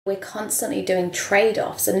We're constantly doing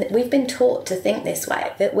trade-offs, and we've been taught to think this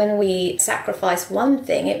way, that when we sacrifice one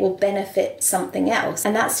thing, it will benefit something else.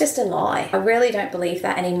 And that's just a lie. I really don't believe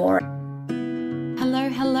that anymore.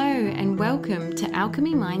 Hello, and welcome to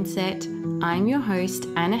Alchemy Mindset. I'm your host,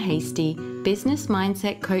 Anna Hastie, business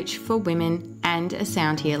mindset coach for women and a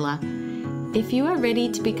sound healer. If you are ready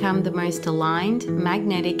to become the most aligned,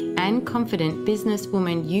 magnetic, and confident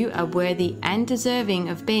businesswoman you are worthy and deserving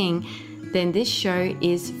of being, then this show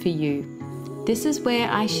is for you. This is where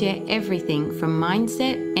I share everything from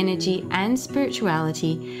mindset, energy, and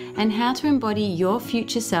spirituality, and how to embody your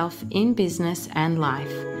future self in business and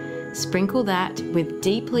life. Sprinkle that with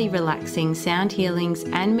deeply relaxing sound healings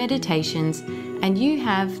and meditations, and you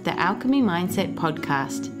have the Alchemy Mindset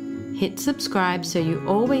podcast. Hit subscribe so you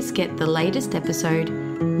always get the latest episode.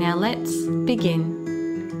 Now let's begin.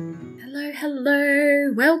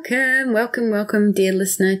 Hello. Welcome, dear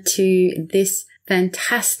listener, to this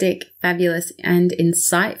fantastic, fabulous, and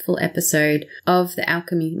insightful episode of the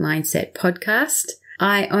Alchemy Mindset podcast.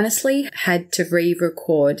 I honestly had to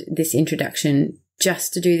re-record this introduction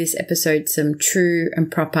just to do this episode some true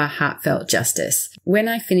and proper heartfelt justice. When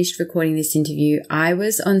I finished recording this interview, I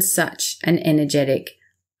was on such an energetic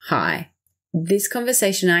high. This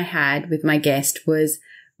conversation I had with my guest was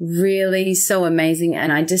really so amazing,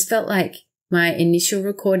 and I just felt like my initial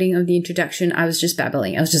recording of the introduction, I was just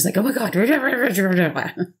babbling. I was just like, oh my God. I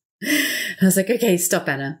was like, okay, stop,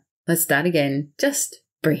 Anna. Let's start again. Just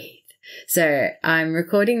breathe. So I'm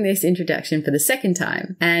recording this introduction for the second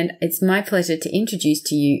time, and it's my pleasure to introduce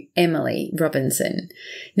to you Emily Robinson.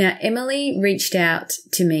 Now, Emily reached out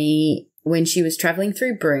to me when she was traveling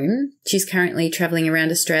through Broome. She's currently traveling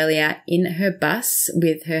around Australia in her bus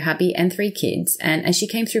with her hubby and 3 kids. And as she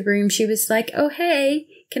came through Broome, she was like, oh, hey,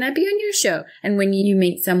 can I be on your show? And when you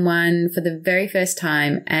meet someone for the very first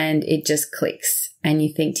time and it just clicks and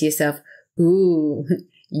you think to yourself, ooh,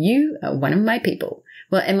 you are one of my people.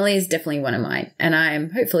 Well, Emily is definitely one of mine, and I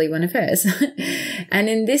am hopefully one of hers. And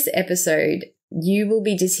in this episode, you will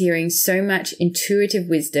be just hearing so much intuitive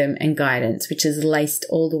wisdom and guidance, which is laced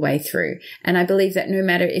all the way through. And I believe that no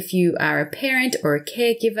matter if you are a parent or a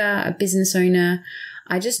caregiver, a business owner,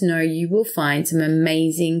 I just know you will find some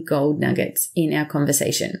amazing gold nuggets in our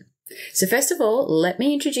conversation. So first of all, let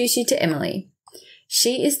me introduce you to Emily.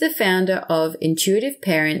 She is the founder of Intuitive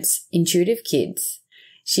Parents, Intuitive Kids.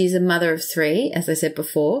 She's a mother of 3, as I said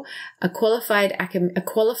before, a qualified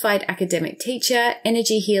academic teacher,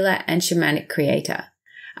 energy healer, and shamanic creator.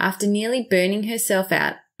 After nearly burning herself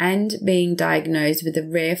out and being diagnosed with a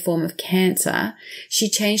rare form of cancer, she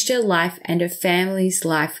changed her life and her family's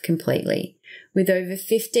life completely. With over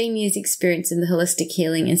 15 years' experience in the holistic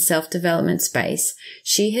healing and self-development space,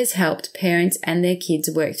 she has helped parents and their kids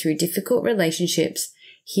work through difficult relationships,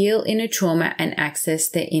 heal inner trauma, and access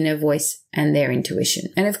their inner voice and their intuition.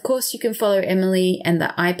 And of course, you can follow Emily and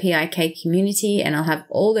the IPIK community, and I'll have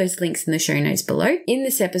all those links in the show notes below. In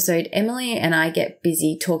this episode, Emily and I get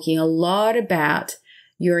busy talking a lot about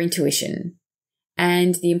your intuition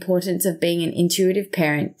and the importance of being an intuitive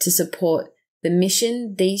parent to support the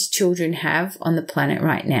mission these children have on the planet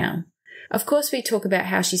right now. Of course, we talk about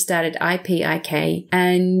how she started IPIK,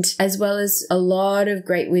 and as well as a lot of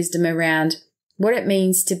great wisdom around what it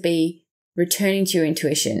means to be returning to your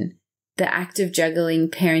intuition, the act of juggling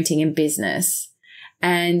parenting and business,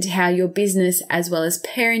 and how your business as well as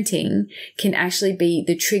parenting can actually be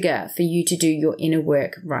the trigger for you to do your inner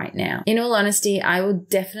work right now. In all honesty, I will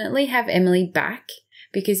definitely have Emily back,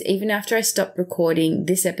 because even after I stopped recording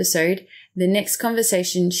this episode, the next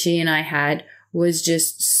conversation she and I had was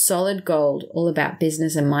just solid gold, all about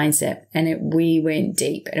business and mindset, and we went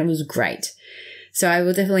deep, and it was great. So I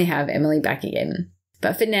will definitely have Emily back again.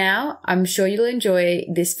 But for now, I'm sure you'll enjoy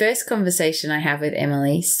this first conversation I have with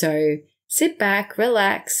Emily. So sit back,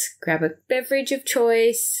 relax, grab a beverage of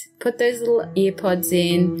choice, put those little earpods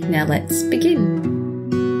in. Now let's begin.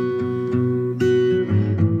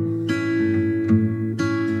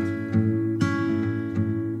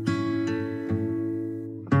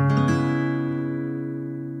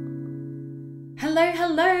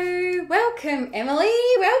 Hello. Welcome, Emily.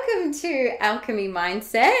 Welcome to Alchemy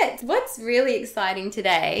Mindset. What's really exciting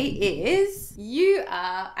today is you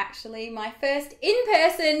are actually my first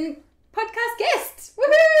in-person podcast guest.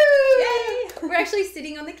 Woohoo! Yay! We're actually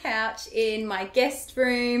sitting on the couch in my guest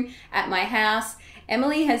room at my house.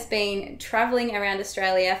 Emily has been traveling around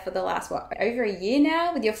Australia for the last, over a year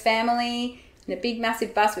now with your family in a big,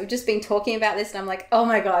 massive bus. We've just been talking about this, and I'm like, oh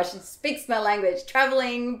my gosh, it speaks my language.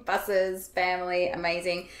 Traveling, buses, family,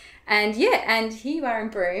 amazing. And yeah, and here you are in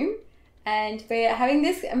Broome, and for having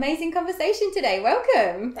this amazing conversation today.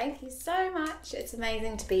 Welcome. Thank you so much. It's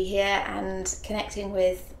amazing to be here and connecting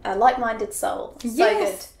with a like-minded soul. So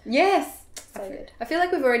good. Yes. So good. I feel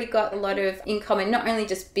like we've already got a lot of in common, not only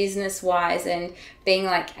just business-wise and being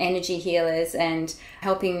like energy healers and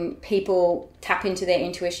helping people tap into their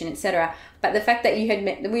intuition, etc. But the fact that you had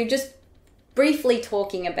met, we were just briefly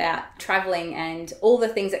talking about traveling and all the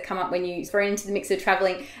things that come up when you throw into the mix of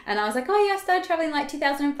traveling. And I was like, oh yeah, I started traveling like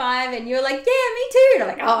 2005. And you were like, yeah, me too. And I'm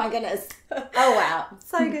like, oh my goodness. Oh wow.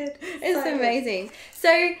 So good. It's so amazing. Good.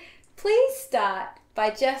 So please start by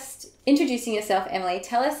just introducing yourself, Emily.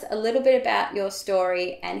 Tell us a little bit about your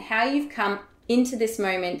story and how you've come into this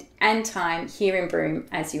moment and time here in Broome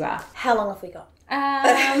as you are. How long have we got?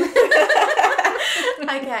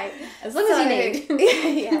 Okay. As long as you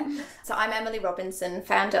need. Yeah. So I'm Emily Robinson,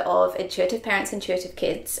 founder of Intuitive Parents, Intuitive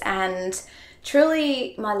Kids, and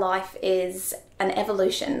truly my life is an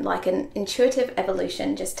evolution, like an intuitive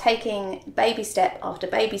evolution, just taking baby step after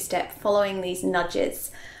baby step, following these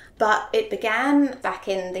nudges. But it began back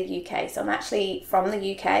in the UK. So I'm actually from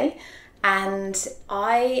the UK, and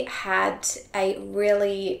I had a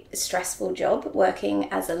really stressful job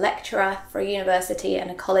working as a lecturer for a university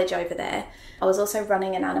and a college over there. I was also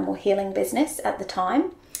running an animal healing business at the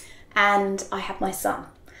time, and I had my son.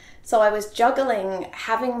 So I was juggling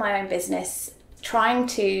having my own business, trying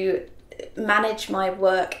to manage my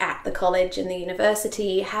work at the college and the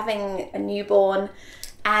university, having a newborn,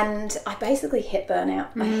 and I basically hit burnout.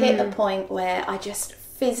 I hit a point where I just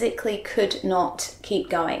physically could not keep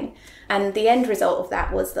going. And the end result of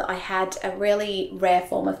that was that I had a really rare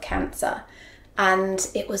form of cancer. And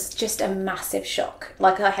it was just a massive shock.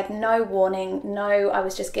 Like, I had no warning, I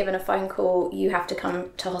was just given a phone call, you have to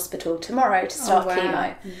come to hospital tomorrow to start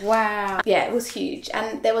chemo. Wow. Yeah, it was huge.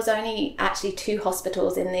 And there was only actually 2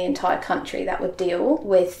 hospitals in the entire country that would deal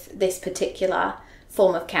with this particular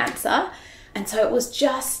form of cancer. And so it was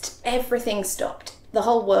just, everything stopped. The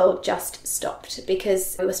whole world just stopped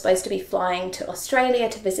because we were supposed to be flying to Australia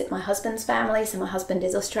to visit my husband's family. So my husband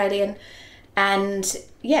is Australian. And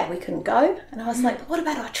yeah, we couldn't go. And I was like, but what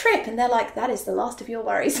about our trip? And they're like, that is the last of your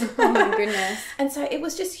worries. Oh my goodness. And so it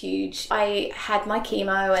was just huge. I had my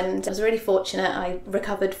chemo and I was really fortunate. I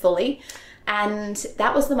recovered fully. And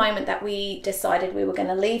that was the moment that we decided we were going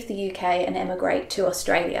to leave the UK and emigrate to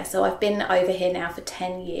Australia. So I've been over here now for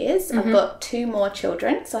 10 years. I've got 2 more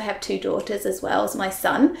children. So I have 2 daughters as well as my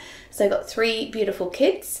son. So I've got 3 beautiful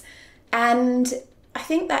kids. And I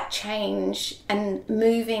think that change and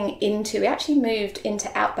we actually moved into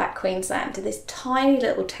outback Queensland, to this tiny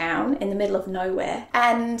little town in the middle of nowhere.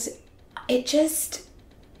 And I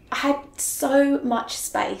had so much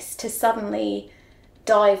space to suddenly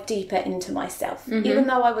dive deeper into myself. Even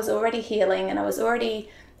though I was already healing and I was already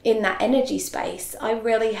in that energy space, I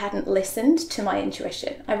really hadn't listened to my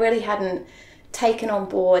intuition. I really hadn't taken on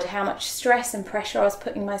board how much stress and pressure I was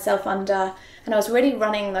putting myself under. And I was really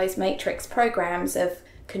running those matrix programs of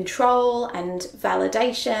control and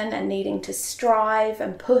validation and needing to strive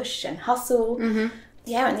and push and hustle.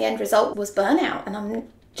 Yeah, and the end result was burnout. And I'm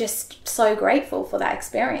just so grateful for that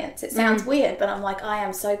experience. It sounds weird, but I'm like, I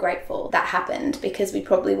am so grateful that happened, because we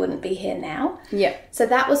probably wouldn't be here now. Yeah. So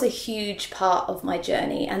that was a huge part of my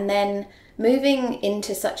journey. And then moving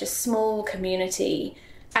into such a small community,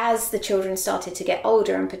 as the children started to get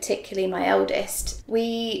older, and particularly my eldest,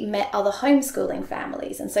 we met other homeschooling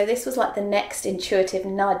families. And so this was like the next intuitive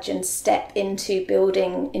nudge and step into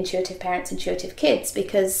building Intuitive Parents, Intuitive Kids,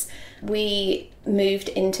 because we moved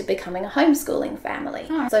into becoming a homeschooling family.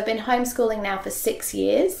 So I've been homeschooling now for 6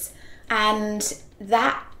 years. And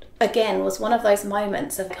that, again, was one of those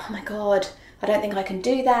moments of, oh my God, I don't think I can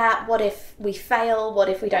do that. What if we fail? What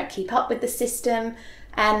if we don't keep up with the system?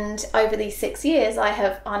 And over these 6 years, I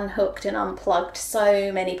have unhooked and unplugged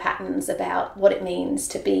so many patterns about what it means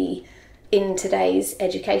to be in today's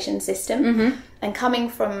education system. And coming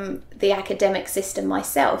from the academic system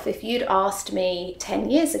myself, if you'd asked me 10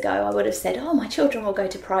 years ago, I would have said, oh, my children will go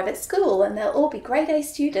to private school and they'll all be grade A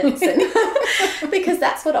students. And because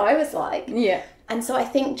that's what I was like. Yeah. And so I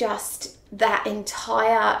think just that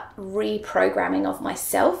entire reprogramming of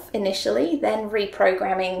myself initially, then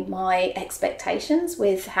reprogramming my expectations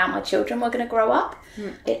with how my children were going to grow up,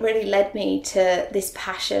 it really led me to this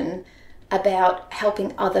passion about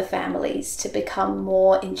helping other families to become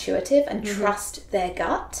more intuitive and trust their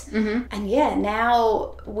gut. And yeah,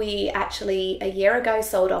 now we actually a year ago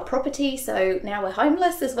sold our property, so now we're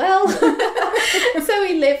homeless as well. So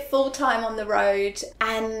we live full time on the road.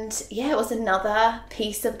 And yeah, it was another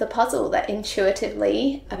piece of the puzzle that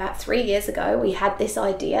intuitively, about 3 years ago, we had this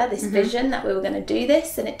idea, this vision that we were going to do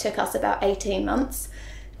this, and it took us about 18 months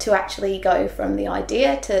to actually go from the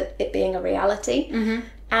idea to it being a reality.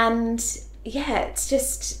 And yeah, it's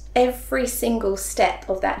just every single step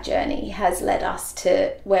of that journey has led us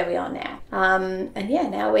to where we are now. And yeah,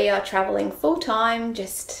 now we are traveling full time,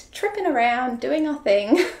 just tripping around, doing our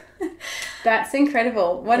thing. That's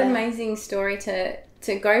incredible. What an amazing story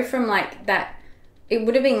to go from like that. It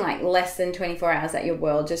would have been like less than 24 hours that your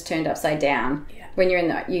world just turned upside down when you're in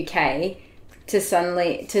the UK,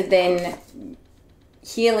 to then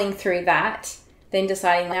healing through that, then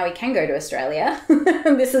deciding now we can go to Australia.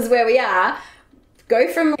 This is where we are. Go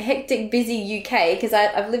from hectic, busy UK, because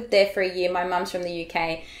I've lived there for a year. My mum's from the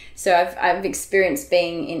UK, so I've experienced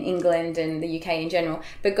being in England and the UK in general.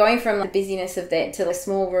 But going from the busyness of that to a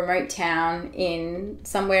small remote town in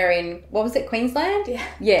somewhere in, what was it, Queensland?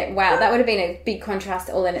 Yeah, wow, that would have been a big contrast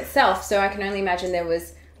all in itself. So I can only imagine there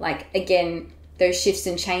was, like, again, those shifts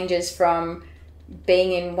and changes from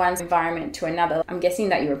being in one environment to another. I'm guessing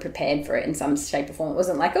that you were prepared for it in some shape or form. It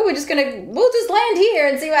wasn't like, oh, we'll just land here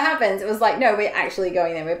and see what happens. It was like, no, we're actually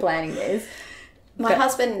going there. We're planning this. My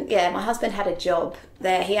husband had a job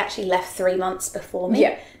there. He actually left 3 months before me.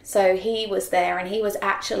 Yeah. So he was there and he was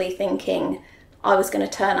actually thinking I was going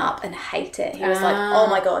to turn up and hate it. He was like, oh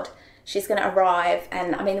my God, she's going to arrive.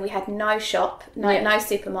 And I mean, we had no shop, no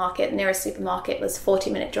supermarket. Nearest supermarket was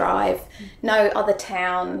 40-minute drive. No other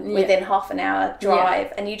town within half an hour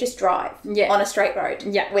drive. And you just drive on a straight road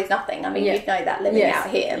with nothing. I mean, you'd know that living out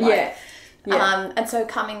here. And so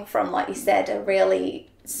coming from, like you said, a really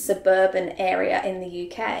suburban area in the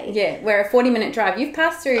UK. Yeah, where a 40-minute drive, you've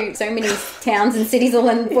passed through so many towns and cities all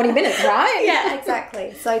in 40 minutes, right? Yeah,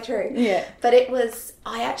 exactly. So true. Yeah. But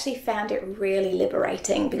I actually found it really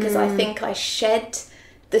liberating because I think I shed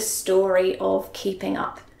the story of keeping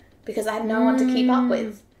up because I had no one to keep up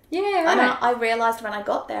with. Yeah, right. And I realised when I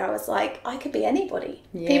got there, I was like, I could be anybody.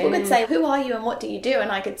 Yeah. People could say, who are you and what do you do?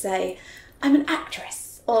 And I could say, I'm an actress.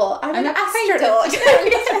 Or I'm an astronaut.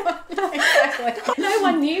 Exactly. No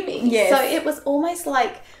one knew me. Yes. So it was almost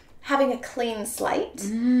like having a clean slate.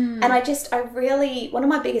 And one of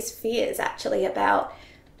my biggest fears actually about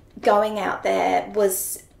going out there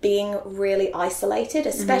was being really isolated,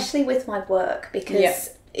 especially with my work,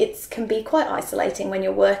 because it can be quite isolating when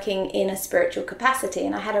you're working in a spiritual capacity.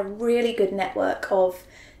 And I had a really good network of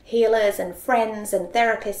healers and friends and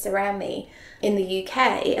therapists around me in the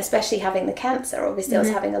UK, especially having the cancer. Obviously, I was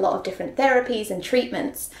having a lot of different therapies and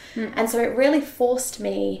treatments. And so it really forced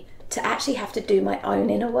me to actually have to do my own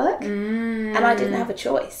inner work. And I didn't have a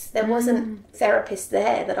choice. There wasn't therapists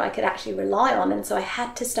there that I could actually rely on. And so I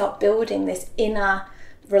had to start building this inner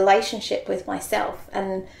relationship with myself.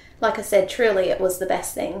 And like I said, truly, it was the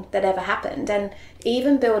best thing that ever happened. And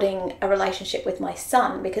even building a relationship with my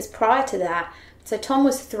son, because prior to that, so Tom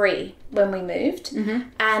was 3 when we moved.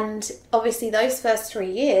 And obviously those first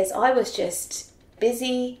 3 years, I was just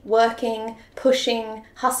busy, working, pushing,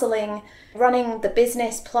 hustling, running the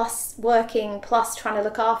business, plus working, plus trying to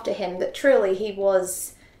look after him, that truly he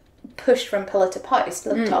was pushed from pillar to post,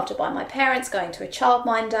 looked after by my parents, going to a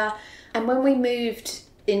childminder. And when we moved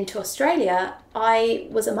into Australia, I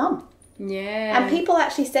was a mum. Yeah. And people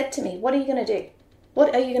actually said to me, what are you going to do?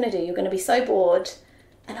 What are you going to do? You're going to be so bored.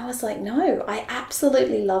 And I was like, no, I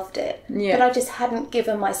absolutely loved it. Yeah. But I just hadn't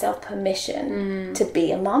given myself permission to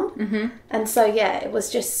be a mum. And so, it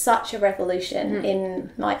was just such a revolution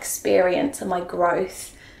in my experience and my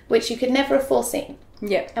growth, which you could never have foreseen.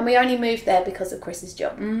 Yeah. And we only moved there because of Chris's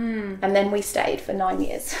job. And then we stayed for 9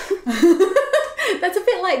 years. That's a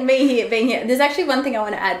bit like me being here. There's actually one thing I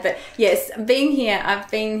want to add, but yes, I've been here.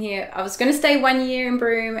 I was going to stay 1 year in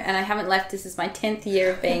Broome and I haven't left. This is my 10th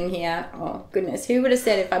year of being here. Oh, goodness. Who would have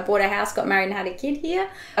said if I bought a house, got married and had a kid here,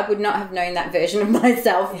 I would not have known that version of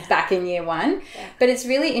myself back in year 1. Yeah. But it's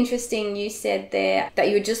really interesting. You said there that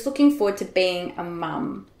you were just looking forward to being a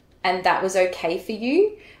mum and that was okay for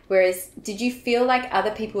you. Whereas, did you feel like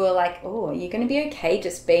other people were like, oh, are you going to be okay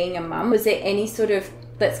just being a mum? Was there any sort of,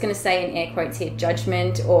 let's going to say in air quotes here,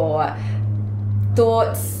 judgment or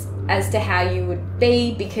thoughts as to how you would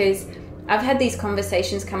be? Because I've had these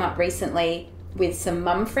conversations come up recently with some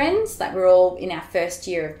mum friends, like we're all in our first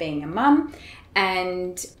year of being a mum.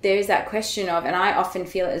 And there's that question of, and I often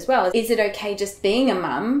feel it as well, is it okay just being a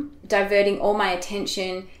mum, diverting all my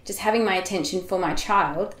attention, just having my attention for my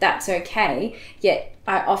child? That's okay. Yet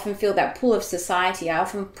I often feel that pull of society. I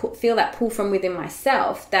often feel that pull from within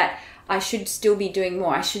myself that I should still be doing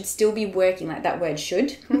more. I should still be working, like that word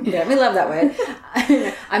should. Yeah, we love that word.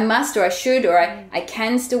 I must or I should or I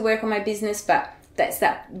can still work on my business, but that's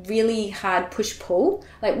that really hard push-pull.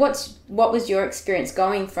 Like what was your experience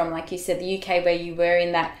going from, like you said, the UK where you were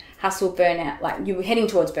in that hustle burnout, like you were heading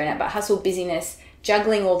towards burnout, but hustle busyness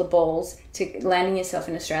juggling all the balls to landing yourself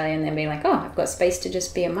in Australia and then being like, oh, I've got space to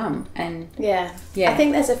just be a mum. And yeah. I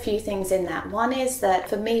think there's a few things in that. One is that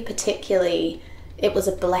for me particularly, it was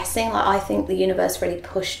a blessing. Like, I think the universe really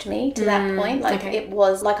pushed me to that point. Like, it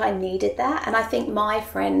was like I needed that. And I think my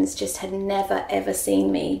friends just had never, ever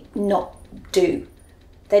seen me not do.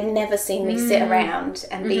 They'd never seen me sit around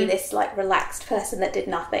and be this, like, relaxed person that did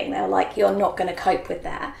nothing. They were like, you're not going to cope with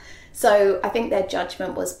that. So I think their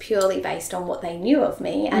judgment was purely based on what they knew of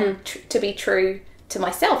me. And to be true to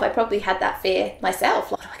myself, I probably had that fear myself.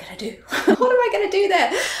 Like, what am I going to do? What am I going to do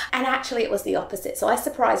there? And actually it was the opposite. So I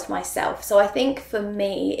surprised myself. So I think for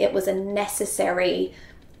me, it was a necessary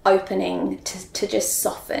opening to just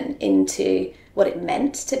soften into what it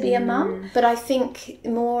meant to be a mum. But I think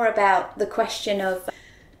more about the question of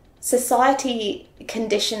society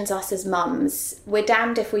conditions us as mums. We're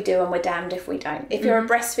damned if we do and we're damned if we don't. If you're a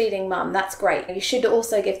breastfeeding mum, that's great. You should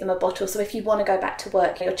also give them a bottle. So if you want to go back to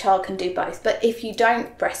work, your child can do both. But if you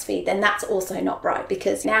don't breastfeed, then that's also not right,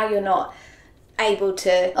 because now you're not able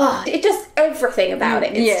to, it just, everything about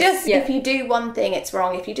it. It's if you do one thing, it's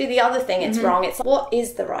wrong. If you do the other thing, it's wrong. It's what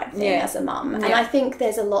is the right thing as a mum? And I think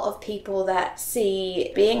there's a lot of people that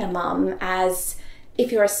see being a mum as,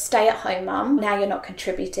 if you're a stay-at-home mum, now you're not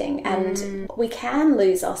contributing. And we can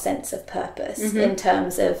lose our sense of purpose in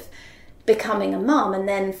terms of becoming a mum and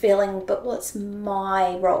then feeling, but what's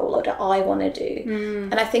my role? What do I want to do?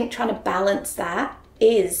 And I think trying to balance that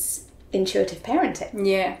is intuitive parenting.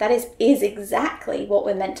 Yeah. That is exactly what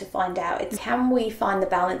we're meant to find out. It's, can we find the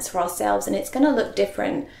balance for ourselves? And it's going to look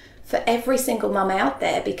different for every single mum out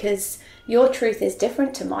there, because your truth is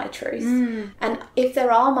different to my truth. And if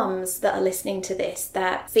there are mums that are listening to this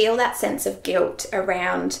that feel that sense of guilt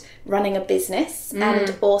around running a business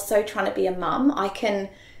and also trying to be a mum, I can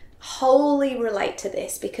wholly relate to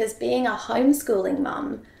this, because being a homeschooling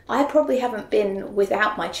mum, I probably haven't been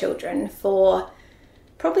without my children for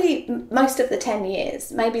probably most of the 10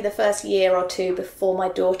 years. Maybe the first year or two before my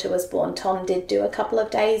daughter was born, Tom did do a couple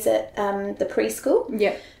of days at the preschool.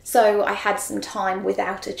 Yeah. So I had some time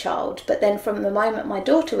without a child. But then from the moment my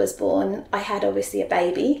daughter was born, I had obviously a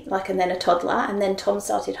baby, and then a toddler, and then Tom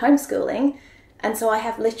started homeschooling. And so I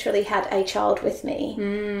have literally had a child with me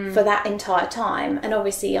for that entire time. And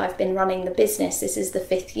obviously I've been running the business. This is the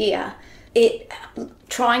 5th year.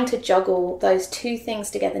 Trying to juggle those two things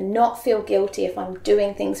together, not feel guilty if I'm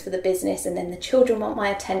doing things for the business and then the children want my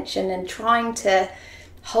attention, and trying to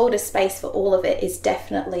hold a space for all of it is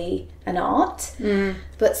definitely an art.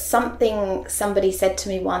 But something somebody said to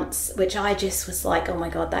me once, which I just was like, oh my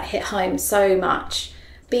God, that hit home so much.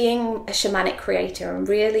 Being a shamanic creator and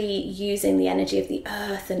really using the energy of the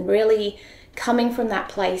earth and really coming from that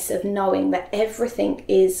place of knowing that everything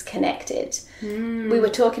is connected. We were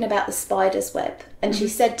talking about the spider's web, and she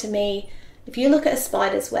said to me, if you look at a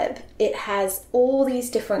spider's web, it has all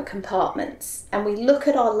these different compartments, and we look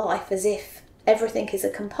at our life as if everything is a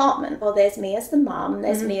compartment. Well, there's me as the mum,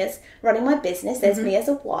 there's me as running my business, there's me as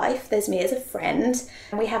a wife, there's me as a friend,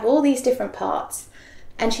 and we have all these different parts.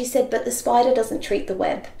 And she said, but the spider doesn't treat the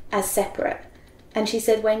web as separate. And she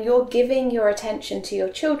said, when you're giving your attention to your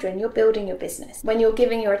children, you're building your business. When you're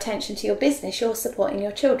giving your attention to your business, you're supporting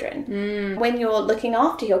your children. When you're looking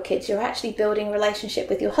after your kids, you're actually building a relationship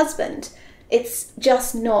with your husband. It's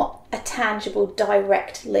just not a tangible,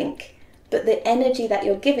 direct link. But the energy that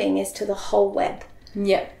you're giving is to the whole web.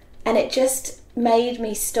 Yeah. And it just made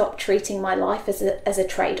me stop treating my life as a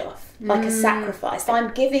trade-off, like a sacrifice. If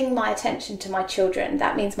I'm giving my attention to my children,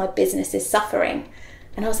 that means my business is suffering.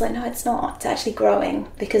 And I was like, no, it's not. It's actually growing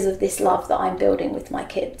because of this love that I'm building with my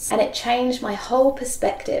kids. And it changed my whole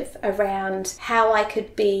perspective around how I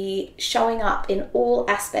could be showing up in all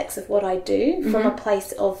aspects of what I do from a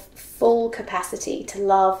place of full capacity to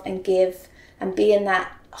love and give and be in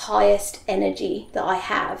that highest energy that I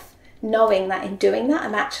have, knowing that in doing that,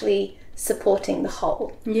 I'm actually supporting the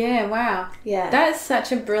whole. Yeah, wow. Yeah. That's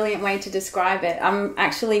such a brilliant way to describe it. I'm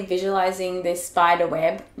actually visualizing this spider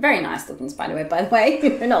web. Very nice looking spider web, by the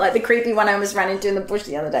way. Not like the creepy one I was running into in the bush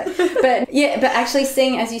the other day. But yeah, but actually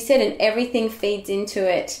seeing, as you said, and everything feeds into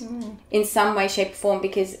it in some way, shape, or form,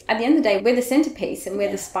 because at the end of the day, we're the centerpiece and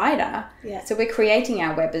we're the spider. Yeah. So we're creating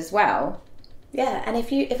our web as well. Yeah, and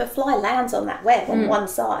if a fly lands on that web on one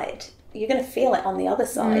side, you're going to feel it on the other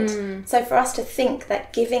side. So for us to think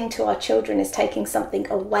that giving to our children is taking something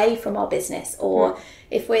away from our business, or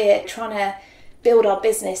if we're trying to build our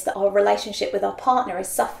business, that our relationship with our partner is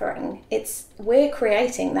suffering, we're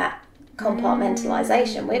creating that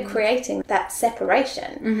compartmentalization. We're creating that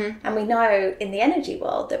separation. And we know in the energy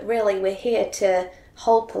world that really we're here to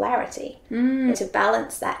hold polarity to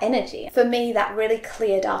balance that energy. For me, that really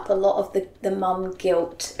cleared up a lot of the mum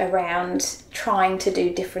guilt around trying to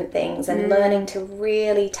do different things and learning to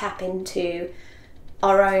really tap into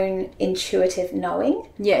our own intuitive knowing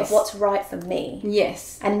of what's right for me.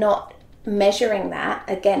 Yes. And not measuring that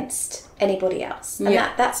against anybody else. And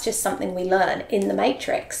that's just something we learn in the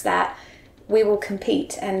Matrix, that we will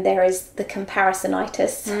compete, and there is the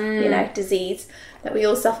comparisonitis, disease that we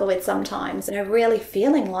all suffer with sometimes, and really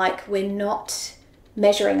feeling like we're not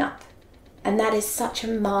measuring up. And that is such a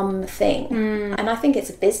mum thing. And I think it's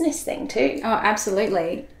a business thing too. Oh,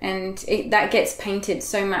 absolutely. And that gets painted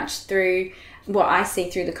so much through what I see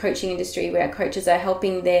through the coaching industry, where coaches are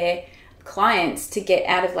helping their clients to get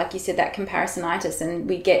out of, like you said, that comparisonitis. And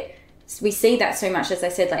we see that so much, as I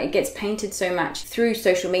said, like it gets painted so much through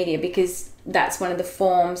social media, because that's one of the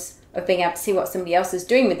forms of being able to see what somebody else is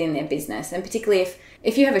doing within their business. And particularly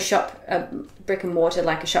if you have a brick and mortar,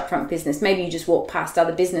 like a shopfront business, maybe you just walk past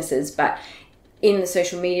other businesses, but in the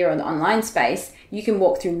social media or the online space, you can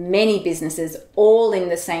walk through many businesses all in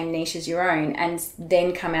the same niche as your own, and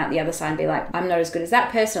then come out the other side and be like, I'm not as good as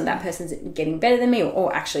that person, or that person's getting better than me,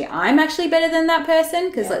 or actually I'm actually better than that person.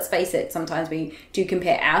 Because let's face it, sometimes we do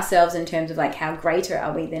compare ourselves in terms of like how greater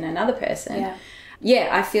are we than another person.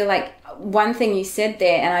 I feel like one thing you said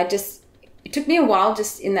there, and it took me a while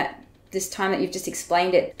just in this time that you've just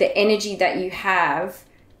explained it, the energy that you have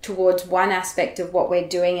towards one aspect of what we're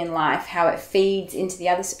doing in life, how it feeds into the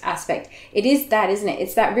other aspect. It is that, isn't it?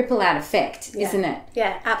 It's that ripple out effect, isn't it?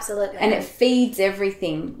 Yeah, absolutely. And it feeds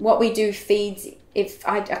everything. What we do feeds. If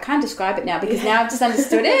I can't describe it now, because now I've just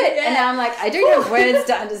understood it, and now I'm like, I don't have words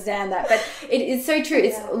to understand that, but it is so true.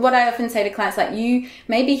 It's what I often say to clients, like, you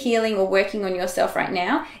may be healing or working on yourself right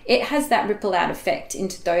now. It has that ripple out effect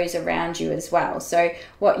into those around you as well. So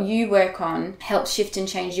what you work on helps shift and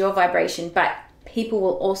change your vibration, but people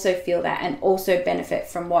will also feel that and also benefit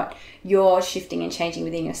from what you're shifting and changing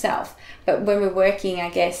within yourself. But when we're working, I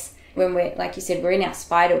guess, when we're, like you said, we're in our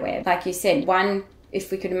spider web. Like you said, if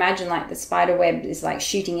we could imagine like the spider web is like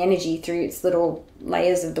shooting energy through its little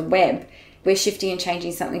layers of the web, we're shifting and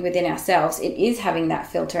changing something within ourselves. It is having that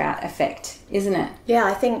filter out effect, isn't it? Yeah,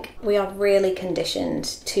 I think we are really conditioned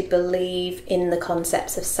to believe in the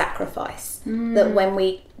concepts of sacrifice. That when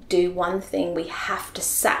we do one thing, we have to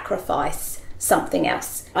sacrifice something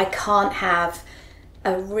else. I can't have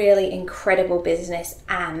a really incredible business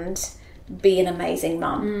and be an amazing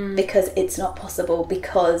mum, because it's not possible,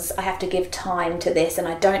 because I have to give time to this and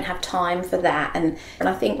I don't have time for that. And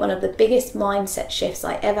I think one of the biggest mindset shifts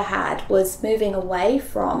I ever had was moving away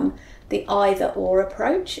from the either or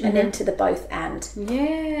approach and into the both and.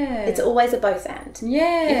 Yeah. It's always a both and.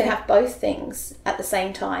 Yeah. You can have both things at the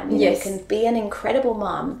same time. You can be an incredible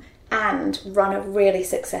mum and run a really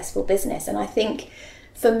successful business. And I think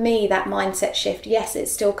for me, that mindset shift, yes,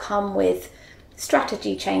 it's still come with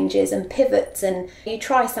strategy changes and pivots, and you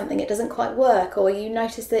try something, it doesn't quite work, or you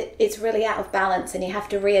notice that it's really out of balance and you have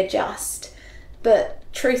to readjust. But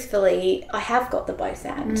truthfully, I have got the both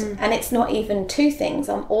and it's not even two things.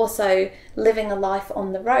 I'm also living a life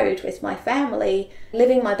on the road with my family,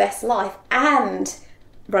 living my best life, and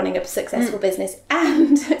running a successful business,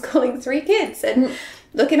 and calling 3 kids, and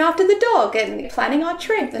looking after the dog, and planning our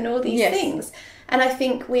trip, and all these things. And I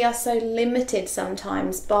think we are so limited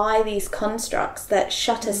sometimes by these constructs that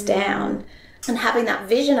shut us down. And having that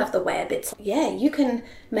vision of the web, it's, you can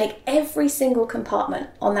make every single compartment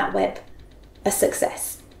on that web a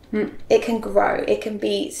success. It can grow. It can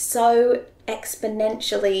be so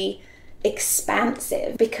exponentially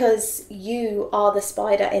expansive because you are the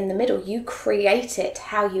spider in the middle. You create it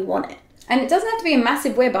how you want it. And it doesn't have to be a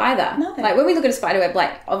massive web either. No. Like when we look at a spider web,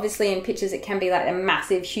 like obviously in pictures it can be like a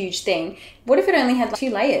massive, huge thing. What if it only had like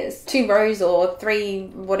 2 layers, 2 rows or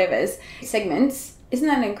 3 whatevers, segments? Isn't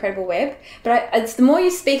that an incredible web? But it's the more you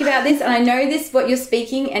speak about this, and I know this, what you're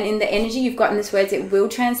speaking, and in the energy you've got in this words, it will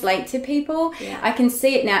translate to people. Yeah. I can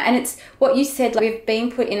see it now. And it's what you said, like we've been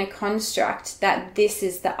put in a construct that this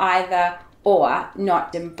is the either or,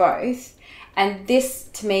 not them both. And this,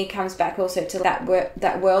 to me, comes back also to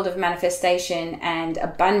that world of manifestation and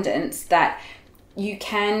abundance, that you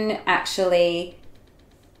can actually,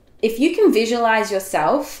 if you can visualize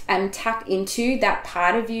yourself and tap into that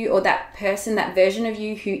part of you, or that person, that version of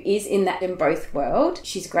you who is in that in both world.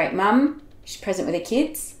 She's a great mum. She's present with her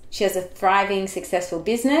kids. She has a thriving, successful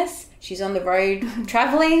business. She's on the road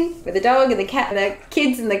traveling with the dog and the cat and the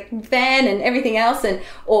kids and the van and everything else, and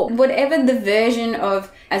or whatever the version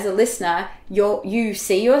of, as a listener, you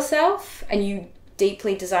see yourself and you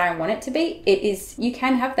deeply desire and want it to be. It is, you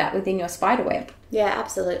can have that within your spider web. Yeah,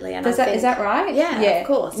 absolutely. And is that right? Yeah, of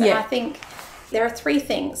course. And I think There are 3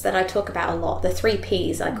 things that I talk about a lot, the 3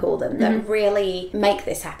 Ps I call them, that really make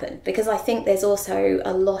this happen, because I think there's also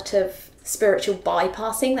a lot of spiritual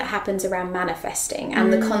bypassing that happens around manifesting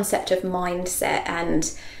and the concept of mindset.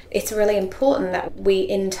 And it's really important that we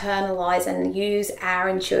internalize and use our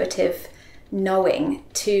intuitive knowing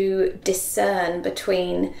to discern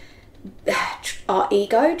between our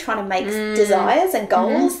ego trying to make desires and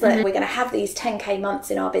goals that we're going to have these 10k months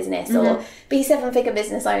in our business or be 7-figure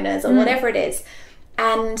business owners or whatever it is.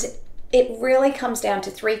 And it really comes down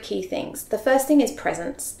to 3 key things. The first thing is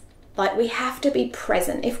presence. Like, we have to be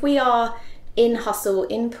present. If we are in hustle,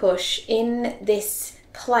 in push, in this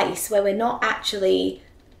place where we're not actually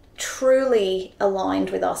truly aligned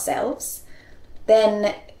with ourselves,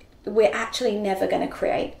 then we're actually never going to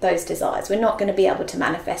create those desires. We're not going to be able to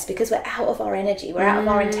manifest because we're out of our energy, we're out of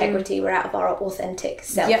our integrity, we're out of our authentic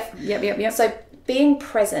self. Yep. So being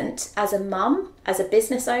present as a mum, as a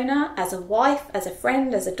business owner, as a wife, as a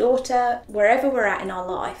friend, as a daughter, wherever we're at in our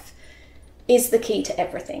life, is the key to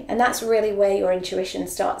everything. And that's really where your intuition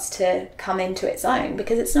starts to come into its own,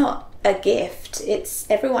 because it's not a gift.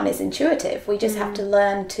 Everyone is intuitive. We just have to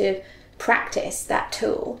learn to practice that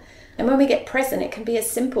tool. And when we get present, it can be as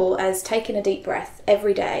simple as taking a deep breath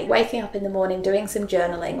every day, waking up in the morning, doing some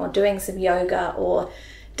journaling or doing some yoga or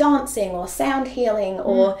dancing or sound healing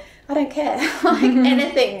or I don't care, like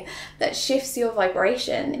anything that shifts your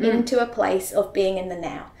vibration into a place of being in the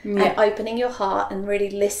now and opening your heart and really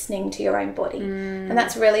listening to your own body. And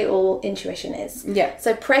that's really all intuition is. Yeah.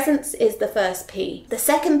 So presence is the first P. The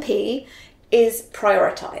second P is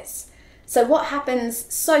prioritize. So what happens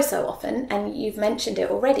so often, and you've mentioned it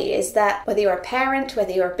already, is that whether you're a parent,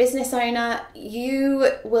 whether you're a business owner, you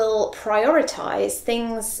will prioritize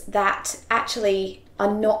things that actually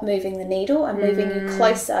are not moving the needle and moving you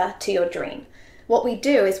closer to your dream. What we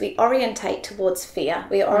do is we orientate towards fear.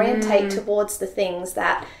 We orientate towards the things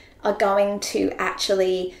that are going to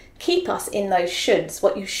actually keep us in those shoulds,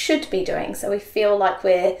 what you should be doing. So we feel like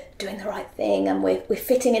we're doing the right thing and we're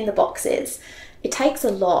fitting in the boxes. It takes a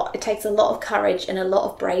lot. It takes a lot of courage and a lot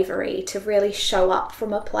of bravery to really show up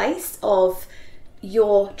from a place of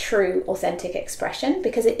your true authentic expression,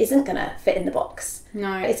 because it isn't going to fit in the box.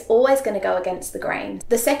 No. It's always going to go against the grain.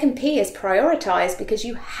 The second P is prioritize, because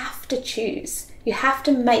you have to choose. You have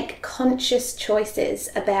to make conscious choices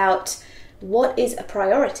about what is a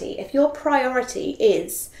priority. If your priority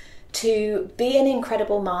is to be an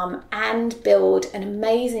incredible mom and build an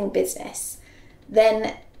amazing business,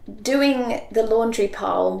 then doing the laundry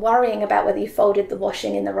pile and worrying about whether you folded the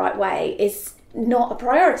washing in the right way is not a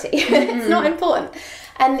priority. It's not important.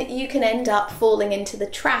 And you can end up falling into the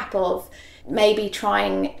trap of maybe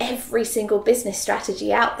trying every single business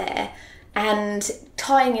strategy out there and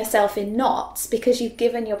tying yourself in knots because you've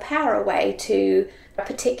given your power away to a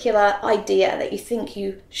particular idea that you think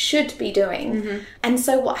you should be doing. And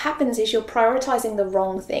so what happens is you're prioritizing the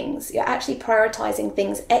wrong things. You're actually prioritizing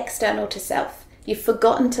things external to self. You've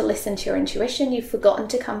forgotten to listen to your intuition. You've forgotten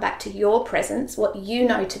to come back to your presence, what you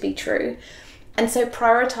know to be true. And so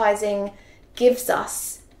prioritizing gives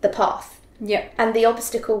us the path. Yep. And the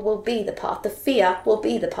obstacle will be the path. The fear will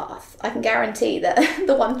be the path. I can guarantee that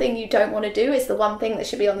the one thing you don't want to do is the one thing that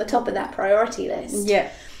should be on the top of that priority list. Yeah.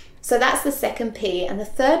 So that's the second P. And the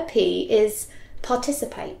third P is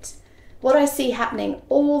participate. What I see happening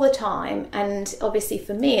all the time, and obviously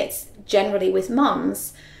for me it's generally with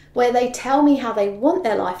mums, where they tell me how they want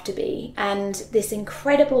their life to be and this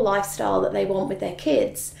incredible lifestyle that they want with their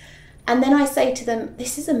kids. And then I say to them,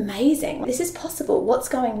 this is amazing. This is possible. What's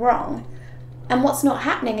going wrong? And what's not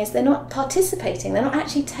happening is they're not participating. They're not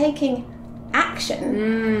actually taking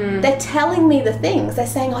action. They're telling me the things. They're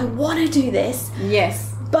saying, I want to do this.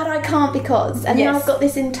 Yes. But I can't because. And then I've got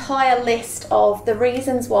this entire list of the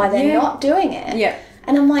reasons why they're not doing it. Yeah.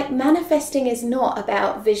 And I'm like, manifesting is not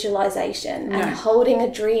about visualization and holding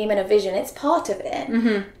a dream and a vision. It's part of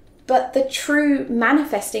it. But the true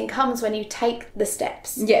manifesting comes when you take the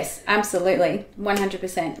steps. Yes, absolutely.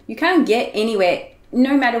 100%. You can't get anywhere,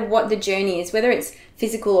 no matter what the journey is, whether it's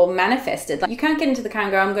physical or manifested. Like, you can't get into the car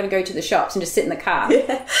and go, I'm going to go to the shops and just sit in the car.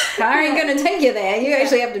 Car ain't going to take you there. You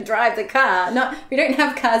actually have to drive the car. We don't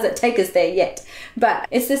have cars that take us there yet. But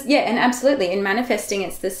it's this, and absolutely. In manifesting,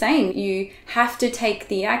 it's the same. You have to take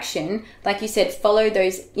the action. Like you said, follow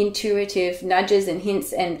those intuitive nudges and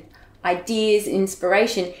hints and ideas,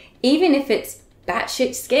 inspiration. Even if it's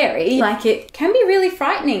batshit scary, like, it can be really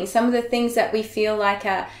frightening. Some of the things that we feel like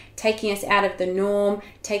are taking us out of the norm,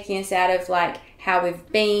 taking us out of like how we've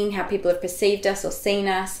been, how people have perceived us or seen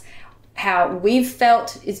us, how we've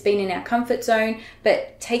felt it's been in our comfort zone.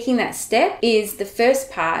 But taking that step is the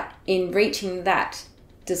first part in reaching that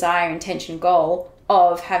desire, intention, goal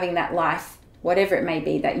of having that life, whatever it may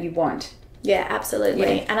be that you want. Yeah,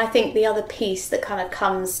 absolutely. Yeah. And I think the other piece that kind of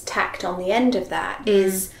comes tacked on the end of that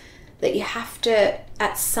is that you have to,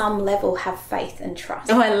 at some level, have faith and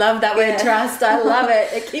trust. Oh, I love that word, trust. I love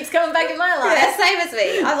it. It keeps coming back in my life. Yeah, same as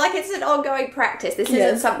me. I like, it's an ongoing practice. This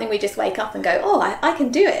isn't something we just wake up and go, oh, I can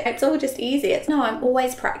do it. It's all just easy. It's no, I'm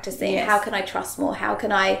always practicing. How can I trust more? How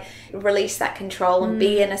can I release that control and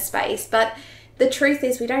be in a space? But the truth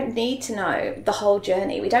is, we don't need to know the whole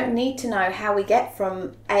journey. We don't need to know how we get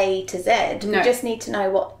from A to Z. No. We just need to know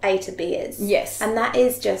what A to B is. Yes. And that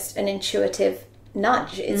is just an intuitive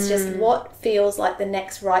nudge. It's just what feels like the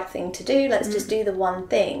next right thing to do. Let's just do the one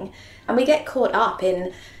thing. And we get caught up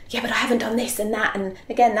in, yeah, but I haven't done this and that. And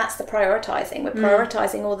again, that's the prioritizing. We're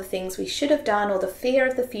prioritizing all the things we should have done or the fear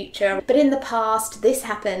of the future. But in the past, this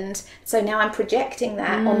happened. So now I'm projecting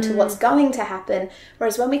that onto what's going to happen.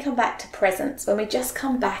 Whereas when we come back to presence, when we just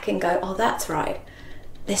come back and go, oh, that's right.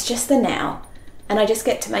 There's just the now. And I just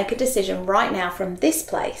get to make a decision right now from this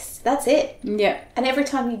place. That's it. Yeah. And every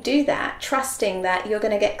time you do that, trusting that you're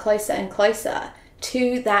going to get closer and closer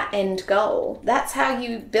to that end goal, that's how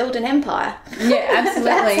you build an empire. Yeah, absolutely.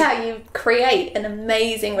 That's how you create an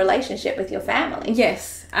amazing relationship with your family.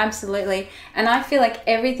 Yes, absolutely. And I feel like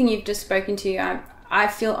everything you've just spoken to, I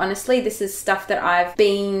feel honestly, this is stuff that I've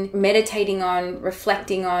been meditating on,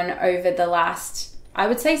 reflecting on over the last, I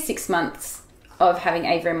would say 6 months of having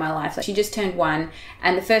Ava in my life. Like, she just turned 1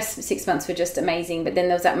 and the first 6 months were just amazing. But then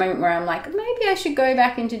there was that moment where I'm like, maybe I should go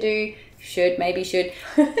back into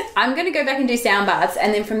I'm going to go back and do sound baths.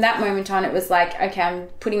 And then from that moment on, it was like, okay, I'm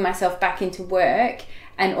putting myself back into work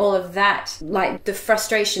and all of that, like the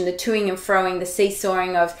frustration, the toing and froing, the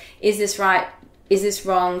seesawing of, is this right? Is this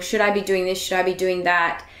wrong? Should I be doing this? Should I be doing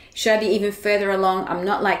that? Should I be even further along? I'm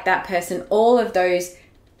not like that person. All of those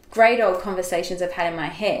great old conversations I've had in my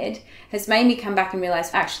head has made me come back and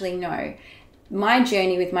realize, actually, no, my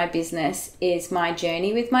journey with my business is my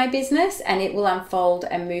journey with my business, and it will unfold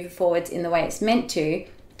and move forwards in the way it's meant to,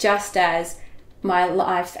 just as my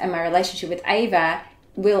life and my relationship with Ava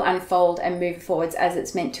will unfold and move forwards as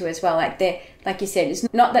it's meant to as well. Like you said,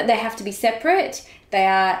 it's not that they have to be separate. They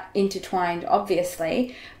are intertwined,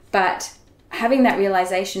 obviously, but having that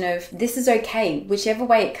realization of, this is okay. Whichever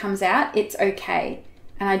way it comes out, it's okay.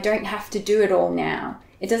 And I don't have to do it all now.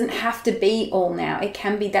 It doesn't have to be all now. It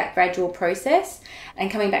can be that gradual process.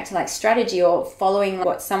 And coming back to like strategy or following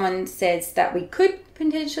what someone says that we could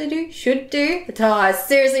potentially do, should do. Oh, I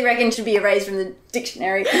seriously reckon it should be erased from the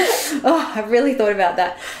dictionary. Oh, I've really thought about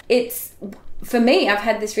that. It's, for me, I've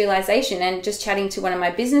had this realization, and just chatting to one of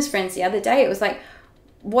my business friends the other day, it was like,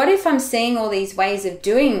 what if I'm seeing all these ways of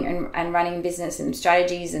doing and running business and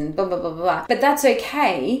strategies and blah, blah, blah, blah, but that's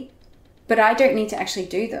okay. But I don't need to actually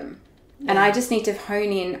do them. And I just need to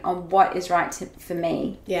hone in on what is right for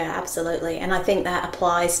me. Yeah, absolutely. And I think that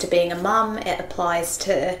applies to being a mum. It applies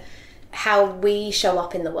to how we show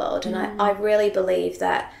up in the world. And I really believe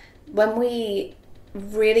that when we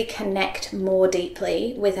really connect more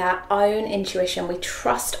deeply with our own intuition, we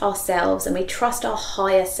trust ourselves and we trust our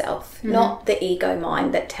higher self, not the ego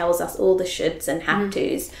mind that tells us all the shoulds and have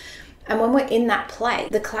tos. And when we're in that play,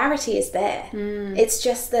 the clarity is there. It's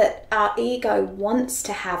just that our ego wants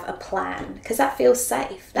to have a plan because that feels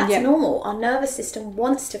safe. That's normal. Our nervous system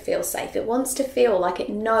wants to feel safe. It wants to feel like it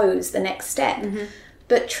knows the next step.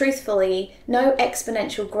 But truthfully, no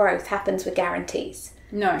exponential growth happens with guarantees.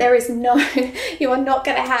 No. There is no, you are not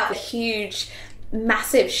going to have a huge,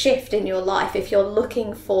 massive shift in your life if you're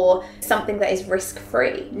looking for something that is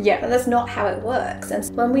risk-free. Yeah. But that's not how it works. And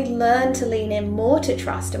when we learn to lean in more to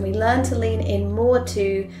trust and we learn to lean in more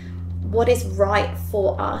to what is right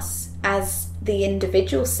for us as the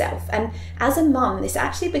individual self. And as a mum, this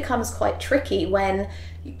actually becomes quite tricky when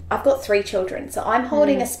I've got 3 children. So I'm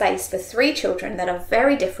holding a space for 3 children that are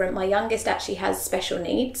very different. My youngest actually has special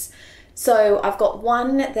needs. So I've got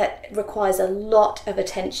one that requires a lot of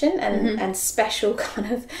attention and special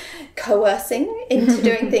kind of coercing into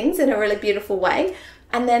doing things in a really beautiful way.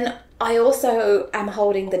 And then I also am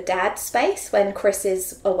holding the dad space when Chris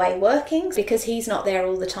is away working because he's not there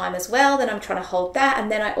all the time as well. Then I'm trying to hold that.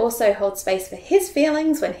 And then I also hold space for his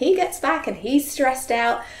feelings when he gets back and he's stressed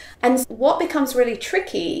out. And what becomes really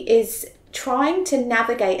tricky is trying to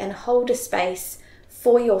navigate and hold a space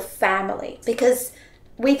for your family, because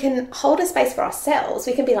we can hold a space for ourselves.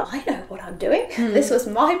 We can be like, I know what I'm doing. This was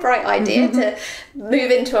my bright idea to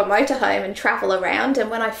move into a motorhome and travel around.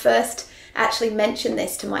 And when I first actually mentioned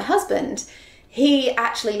this to my husband, he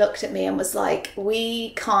actually looked at me and was like,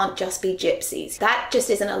 we can't just be gypsies. That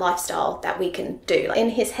just isn't a lifestyle that we can do. Like,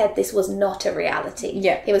 in his head, this was not a reality.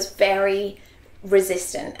 Yeah. He was very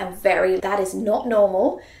resistant and that is not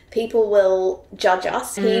normal. People will judge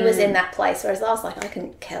us. He was in that place, whereas I was like, I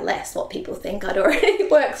couldn't care less what people think. I'd already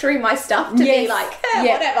worked through my stuff to be like,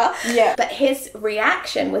 whatever. Yeah. But his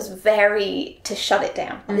reaction was to shut it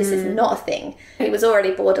down. This is not a thing. He was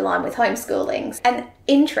already borderline with homeschooling. And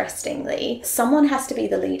interestingly, someone has to be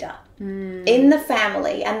the leader in the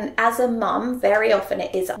family. And as a mum, very often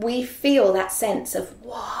it is, we feel that sense of,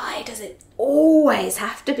 why does it always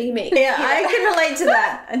have to be me? Yeah, I can relate to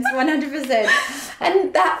that. It's 100%.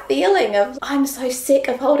 And that feeling of, I'm so sick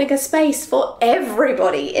of holding a space for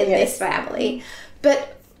everybody in this family.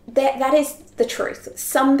 But that is the truth.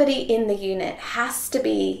 Somebody in the unit has to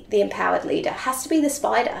be the empowered leader, has to be the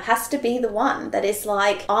spider, has to be the one that is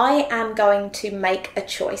like, I am going to make a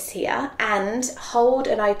choice here and hold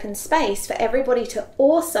an open space for everybody to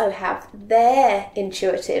also have their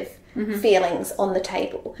intuitive feelings on the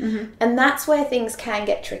table. And that's where things can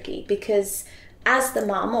get tricky, because as the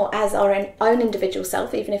mum or as our own individual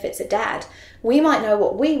self, even if it's a dad, we might know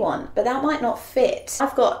what we want, but that might not fit.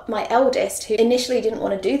 I've got my eldest who initially didn't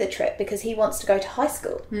want to do the trip because he wants to go to high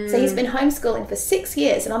school. So he's been homeschooling for 6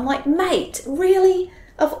 years. And I'm like, mate, really?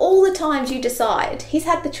 Of all the times you decide, he's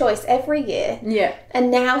had the choice every year. Yeah.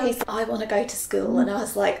 And now he's, I want to go to school. And I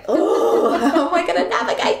was like, oh, how am I going to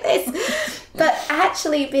navigate this? But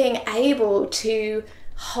actually being able to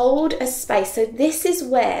hold a space. So this is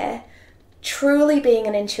where truly being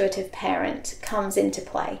an intuitive parent comes into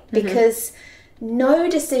play, because no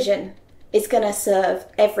decision is going to serve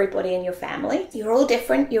everybody in your family. You're all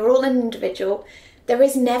different. You're all an individual. There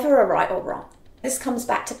is never a right or wrong. This comes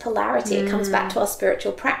back to polarity. It comes back to our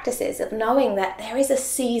spiritual practices of knowing that there is a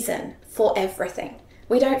season for everything.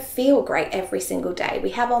 We don't feel great every single day. We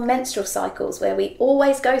have our menstrual cycles where we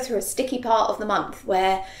always go through a sticky part of the month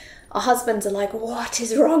where our husbands are like, what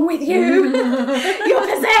is wrong with you?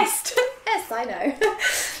 You're possessed. Yes, I know.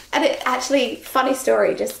 And it actually, funny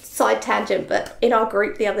story, just side tangent, but in our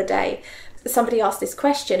group the other day, somebody asked this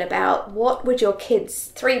question about what would your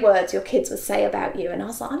kids, 3 words your kids would say about you. And I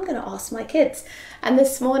was like, I'm going to ask my kids. And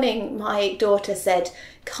this morning, my daughter said,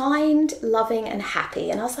 kind, loving, and happy.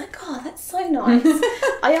 And I was like, oh, that's so nice.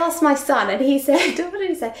 I asked my son and he said, what did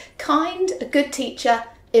he say? Kind, a good teacher,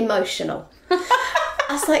 emotional.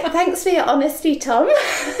 I was like, thanks for your honesty, Tom. And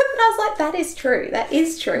I was like, that is true. That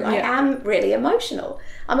is true. Yeah. I am really emotional.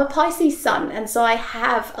 I'm a Pisces sun, and so I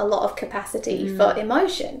have a lot of capacity for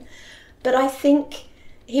emotion. But I think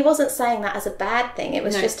he wasn't saying that as a bad thing. It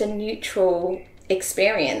was just a neutral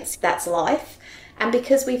experience. That's life. And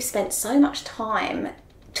because we've spent so much time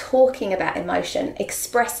talking about emotion,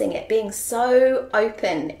 expressing it, being so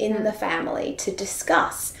open in the family to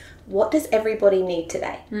discuss, what does everybody need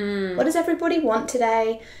today? What does everybody want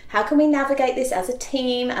today? How can we navigate this as a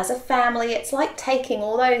team, as a family? It's like taking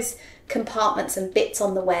all those compartments and bits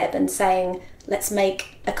on the web and saying, let's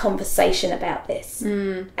make a conversation about this.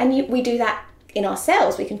 And we do that in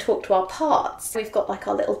ourselves. We can talk to our parts. We've got like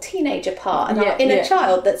our little teenager part and our inner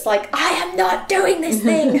child that's like, I am not doing this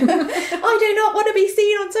thing. I do not want to be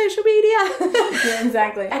seen on social media. Yeah,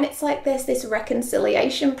 exactly. And it's like there's this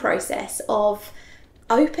reconciliation process of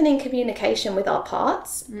opening communication with our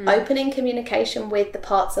parts, opening communication with the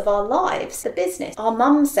parts of our lives, the business, our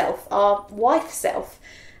mum self, our wife self.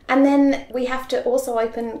 And then we have to also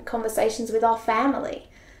open conversations with our family.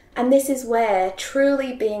 And this is where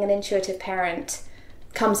truly being an intuitive parent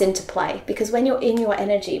comes into play. Because when you're in your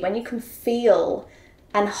energy, when you can feel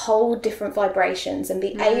and hold different vibrations and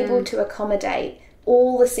be able to accommodate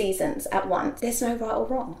all the seasons at once, there's no right or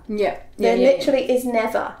wrong. There literally is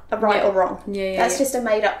never a right or wrong. That's just a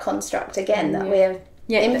made up construct again that we're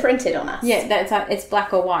imprinted on us. It's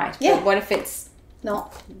black or white. But what if it's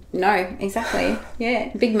not? No, exactly.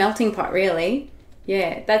 Big melting pot, really.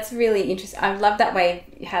 That's really interesting. I love that way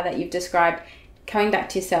how that you've described coming back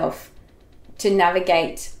to yourself to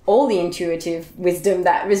navigate all the intuitive wisdom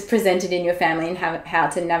that was presented in your family and how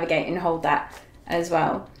to navigate and hold that as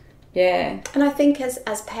well. And I think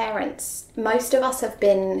as parents, most of us have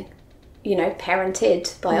been,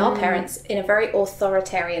 parented by our parents in a very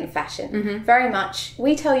authoritarian fashion. Very much,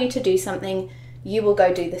 we tell you to do something, you will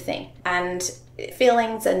go do the thing. And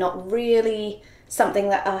feelings are not really something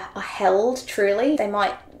that are held truly. They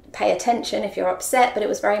might pay attention if you're upset, but it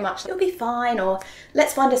was very much, you'll be fine, or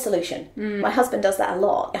let's find a solution. My husband does that a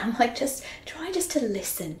lot. I'm like, just try to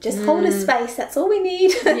listen. Just hold a space. That's all we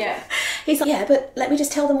need. He's like, but let me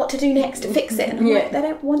just tell them what to do next to fix it. And I'm like, they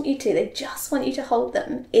don't want you to. They just want you to hold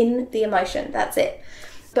them in the emotion. That's it.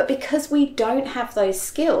 But because we don't have those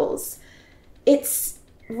skills, it's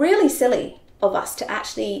really silly of us to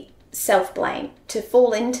actually self-blame, to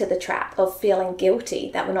fall into the trap of feeling guilty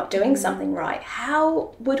that we're not doing something right,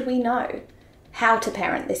 how would we know how to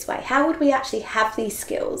parent this way? How would we actually have these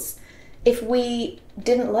skills if we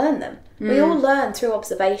didn't learn them? We all learn through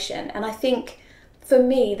observation. And I think for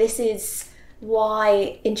me, this is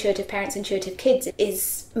why Intuitive Parents, Intuitive Kids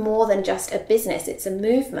is more than just a business. It's a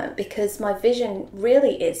movement, because my vision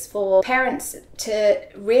really is for parents to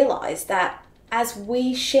realize that as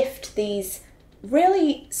we shift these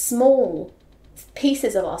really small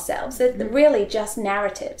pieces of ourselves, they're really just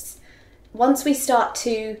narratives. Once we start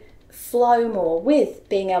to flow more with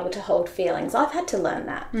being able to hold feelings, I've had to learn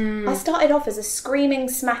that. I started off as a screaming,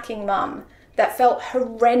 smacking mum that felt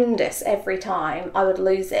horrendous every time I would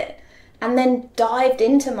lose it, and then dived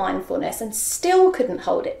into mindfulness and still couldn't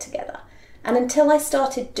hold it together. And until I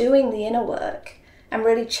started doing the inner work and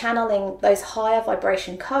really channeling those higher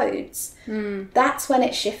vibration codes, that's when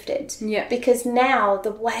it shifted. Yeah. Because now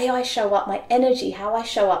the way I show up, my energy, how I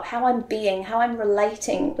show up, how I'm being, how I'm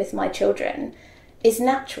relating with my children is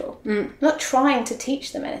natural. I'm not trying to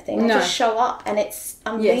teach them anything. I just show up, and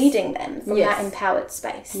I'm leading them from that empowered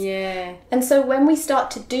space. Yeah. And so when we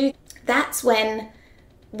start to do, that's when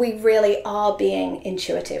we really are being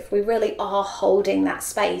intuitive. We really are holding that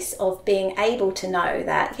space of being able to know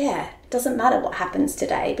that, it doesn't matter what happens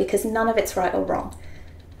today, because none of it's right or wrong.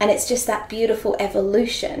 And it's just that beautiful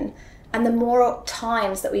evolution. And the more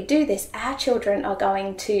times that we do this, our children are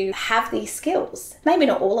going to have these skills. Maybe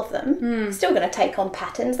not all of them. Still going to take on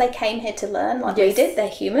patterns. They came here to learn like we did. They're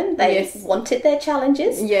human. They wanted their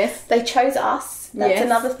challenges. Yes. They chose us. That's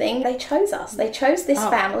another thing. They chose us. They chose this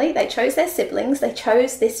family. They chose their siblings. They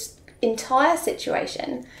chose this entire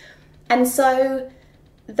situation. And so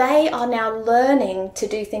they are now learning to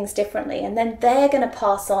do things differently. And then they're going to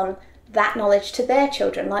pass on that knowledge to their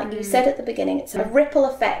children. Like you said at the beginning, it's a ripple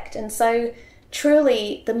effect. And so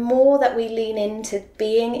truly, the more that we lean into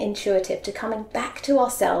being intuitive, to coming back to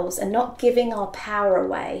ourselves and not giving our power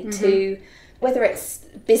away to, whether it's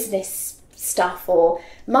business stuff or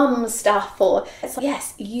mum stuff, or it's like,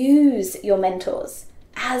 yes, use your mentors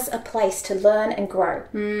as a place to learn and grow,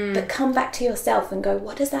 but come back to yourself and go,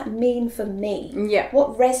 what does that mean for me?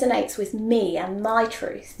 What resonates with me and my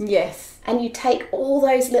truth? And you take all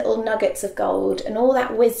those little nuggets of gold and all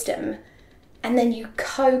that wisdom, and then you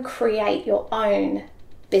co-create your own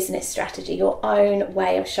business strategy, your own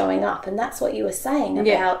way of showing up. And that's what you were saying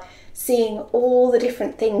about seeing all the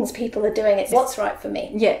different things people are doing. It's what's right for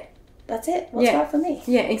me. That's it. What's right for me?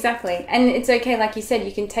 Yeah, exactly. And it's okay, like you said,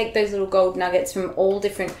 you can take those little gold nuggets from all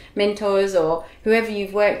different mentors or whoever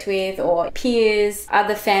you've worked with, or peers,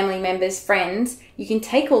 other family members, friends. You can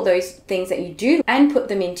take all those things that you do and put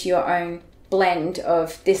them into your own blend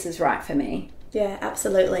of, this is right for me. Yeah,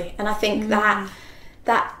 absolutely. And I think that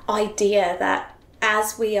idea that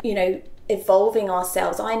as we are, evolving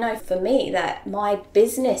ourselves, I know for me that my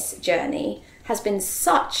business journey has been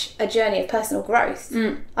such a journey of personal growth.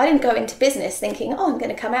 I didn't go into business thinking, I'm going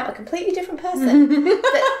to come out a completely different person.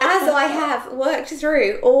 But as I have worked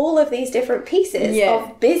through all of these different pieces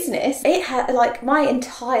of business, it had, like, my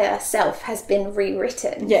entire self has been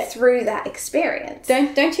rewritten through that experience.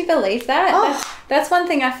 Don't you believe that? That's one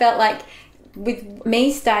thing I felt like with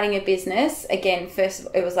me starting a business. Again, first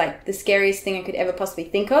it was like the scariest thing I could ever possibly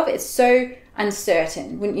think of. It's so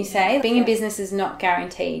uncertain, wouldn't you say? Being in business is not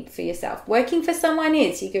guaranteed for yourself. Working for someone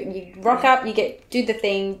is. You rock up, you do the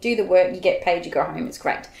thing, do the work, you get paid, you go home. It's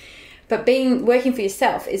great. But working for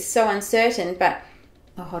yourself is so uncertain. But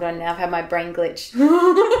hold on, now I've had my brain glitch.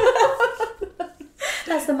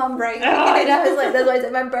 That's the mum brain. I know. It's like, that's why I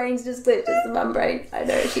said my brain's just glitched. It's the mum brain. I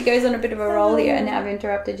know. She goes on a bit of a roll here, and now I've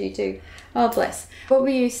interrupted you too. Oh, bless. What were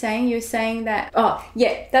you saying? You were saying that...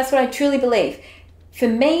 that's what I truly believe. For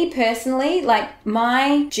me personally, like,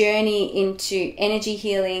 my journey into energy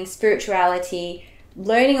healing, spirituality,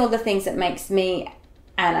 learning all the things that makes me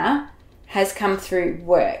Anna, has come through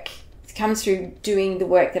work. It comes through doing the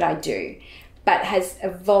work that I do, but has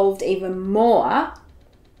evolved even more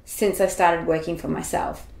since I started working for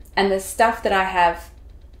myself. And the stuff that I have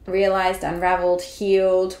realized, unraveled,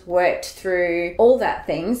 healed, worked through, all that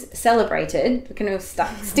things, celebrated. We can all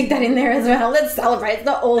stick that in there as well. Let's celebrate. It's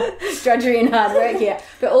not all drudgery and hard work here.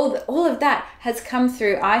 But all of that has come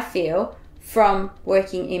through, I feel, from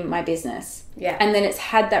working in my business. Yeah. And then it's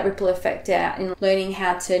had that ripple effect out in learning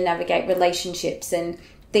how to navigate relationships, and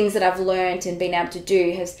things that I've learned and been able to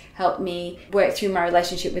do has helped me work through my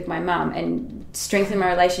relationship with my mum and strengthen my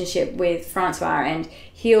relationship with Francois, and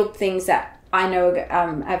healed things that I know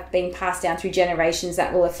have been passed down through generations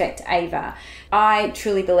that will affect Ava. I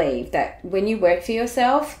truly believe that when you work for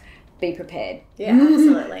yourself, be prepared. Yeah,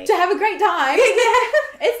 absolutely. To have a great time.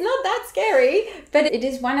 Yeah. It's not that scary, but it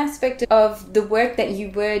is one aspect of the work that you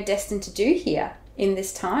were destined to do here in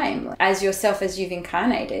this time. As yourself, as you've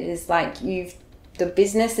incarnated, is like the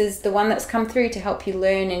business is the one that's come through to help you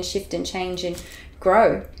learn and shift and change and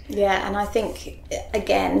grow. Yeah, and I think,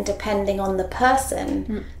 again, depending on the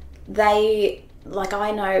person,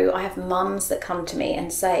 I know I have mums that come to me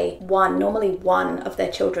and say normally one of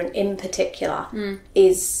their children in particular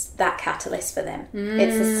is that catalyst for them.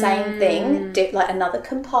 It's the same thing, like another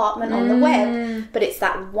compartment on the web, but it's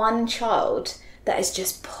that one child that is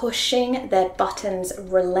just pushing their buttons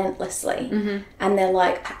relentlessly. And they're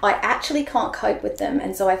like, I actually can't cope with them,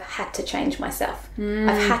 and so I've had to change myself.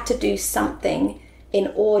 I've had to do something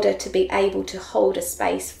in order to be able to hold a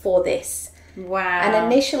space for this. Wow.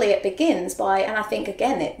 And initially it begins by, and I think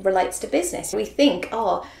again it relates to business. We think,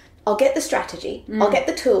 I'll get the strategy, I'll get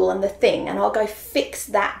the tool and the thing, and I'll go fix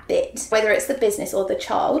that bit. Whether it's the business or the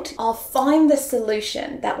child, I'll find the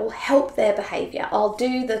solution that will help their behaviour. I'll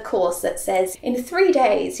do the course that says, in 3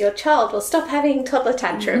 days, your child will stop having toddler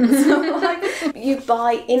tantrums. You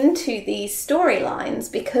buy into these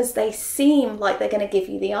storylines because they seem like they're going to give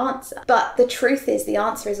you the answer. But the truth is, the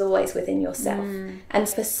answer is always within yourself. And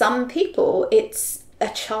for some people, it's a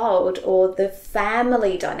child or the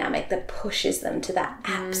family dynamic that pushes them to that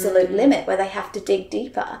absolute limit where they have to dig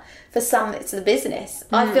deeper. For some, it's the business.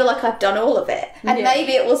 I feel like I've done all of it, and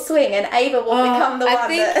maybe it will swing, and Ava will become the one.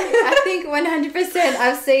 I think 100%.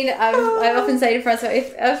 I've seen. I often say to friends,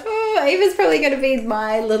 Ava's probably going to be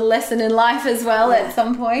my little lesson in life as well at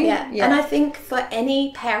some point. Yeah, and I think for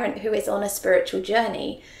any parent who is on a spiritual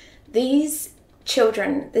journey, these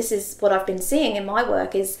children, this is what I've been seeing in my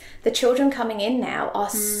work, is the children coming in now are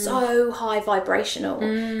so high vibrational.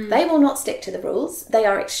 They will not stick to the rules. They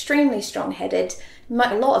are extremely strong-headed. A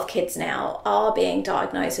lot of kids now are being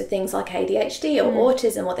diagnosed with things like ADHD or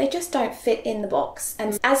autism, or they just don't fit in the box.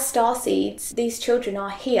 And as starseeds, these children are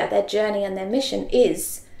here. Their journey and their mission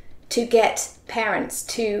is to get parents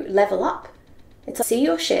to level up. It's like, see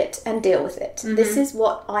your shit and deal with it. This is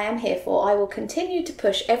what I am here for. I will continue to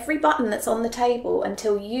push every button that's on the table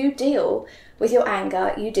until you deal with your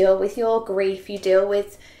anger, you deal with your grief, you deal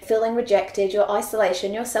with feeling rejected, your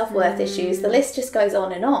isolation, your self-worth issues. The list just goes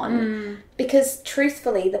on and on. Because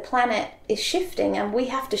truthfully, the planet is shifting and we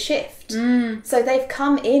have to shift. So they've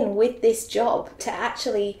come in with this job to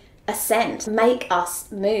actually ascend, make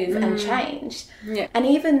us move and change. And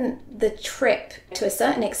even the trip, to a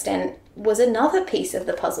certain extent, was another piece of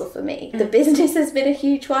the puzzle for me. The business has been a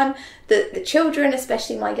huge one. The children,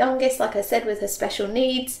 especially my youngest, like I said, with her special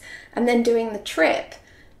needs, and then doing the trip,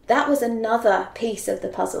 that was another piece of the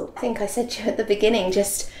puzzle. I think I said to you at the beginning,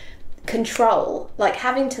 just control, like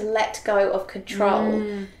having to let go of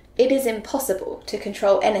control. It is impossible to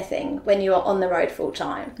control anything when you are on the road full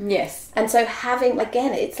time. Yes. And so having,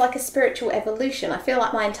 again, it's like a spiritual evolution. I feel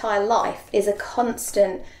like my entire life is a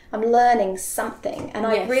constant, I'm learning something. And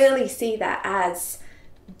I really see that as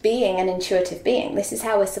being an intuitive being. This is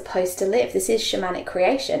how we're supposed to live. This is shamanic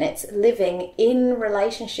creation. It's living in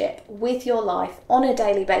relationship with your life on a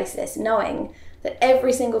daily basis, knowing that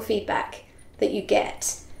every single feedback that you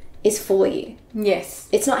get is for you. Yes.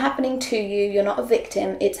 It's not happening to you. You're not a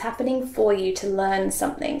victim. It's happening for you to learn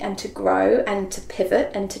something and to grow and to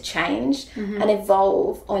pivot and to change and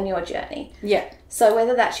evolve on your journey. Yeah. So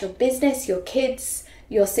whether that's your business, your kids,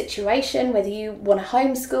 your situation, whether you want to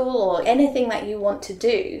homeschool or anything that you want to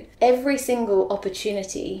do, every single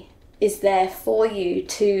opportunity is there for you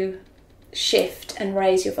to shift and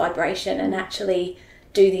raise your vibration and actually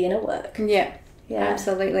do the inner work. Yeah. Yeah,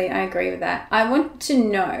 absolutely. I agree with that. I want to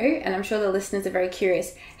know, and I'm sure the listeners are very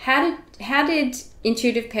curious, how did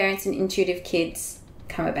intuitive parents and intuitive kids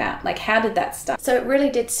come about? Like, how did that start? So it really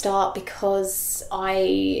did start because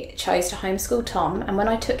I chose to homeschool Tom, and when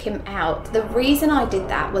I took him out, the reason I did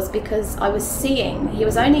that was because I was seeing, he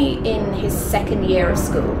was only in his second year of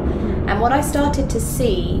school, and what I started to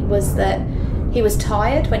see was that he was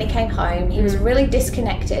tired when he came home, he was really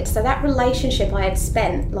disconnected, so that relationship I had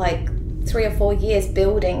spent like 3 or 4 years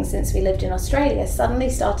building since we lived in Australia suddenly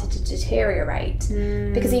started to deteriorate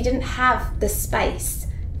because he didn't have the space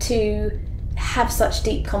to have such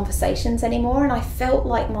deep conversations anymore, and I felt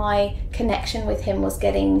like my connection with him was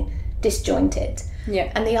getting disjointed.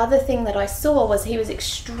 Yeah. And the other thing that I saw was he was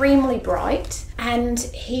extremely bright and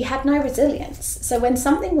he had no resilience. So when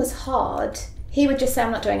something was hard, he would just say,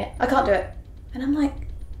 I'm not doing it, I can't do it. And I'm like,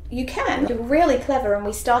 you can. You're really clever. And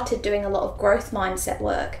we started doing a lot of growth mindset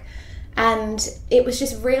work. And it was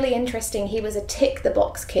just really interesting. He was a tick the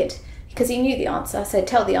box kid because he knew the answer. So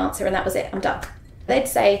tell the answer and that was it. I'm done. They'd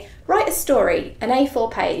say, write a story, an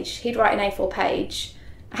A4 page. He'd write an A4 page.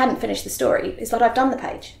 I hadn't finished the story. It's like, I've done the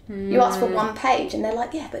page. You asked for 1 page. And they're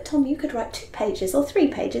like, yeah, but Tom, you could write 2 pages or 3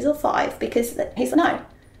 pages or 5. Because he's like, no,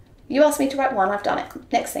 you asked me to write 1, I've done it.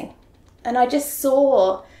 Next thing. And I just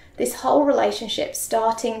saw this whole relationship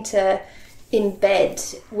starting to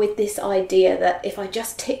embed with this idea that if I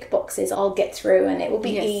just tick boxes, I'll get through and it will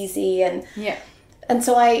be easy. And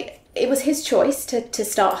so it was his choice to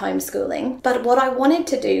start homeschooling. But what I wanted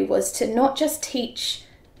to do was to not just teach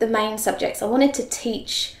the main subjects. I wanted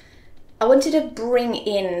to bring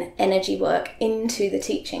in energy work into the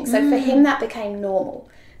teaching. So for him, that became normal.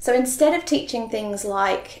 So instead of teaching things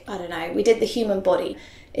like, I don't know, we did the human body.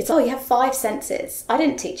 It's, you have 5 senses. I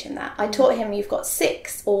didn't teach him that. I taught him you've got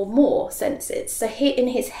 6 or more senses. So in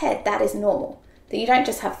his head, that is normal. That you don't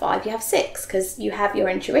just have 5, you have 6 because you have your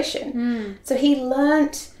intuition. So he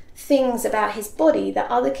learnt things about his body that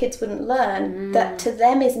other kids wouldn't learn that to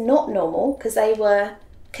them is not normal because they were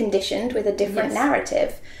conditioned with a different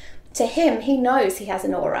narrative. To him, he knows he has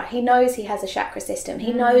an aura. He knows he has a chakra system.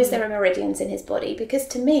 He knows there are meridians in his body. Because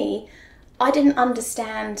to me, I didn't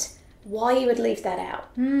understand why you would leave that out.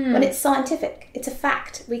 When it's scientific, it's a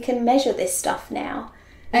fact. We can measure this stuff now.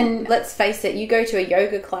 And let's face it, you go to a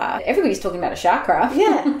yoga class, everybody's talking about a chakra.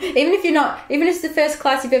 Yeah. Even if it's the first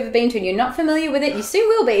class you've ever been to and you're not familiar with it, you soon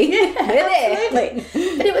will be. Yeah,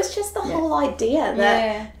 absolutely. But it was just the whole idea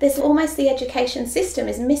that there's almost the education system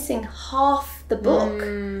is missing half the book.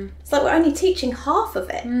 It's like we're only teaching half of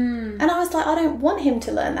it. And I was like, I don't want him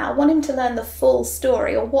to learn that. I want him to learn the full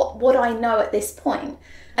story or what I know at this point.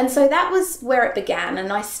 And so that was where it began.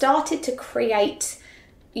 And I started to create,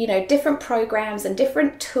 different programs and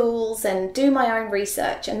different tools and do my own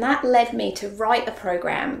research. And that led me to write a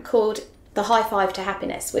program called The High Five to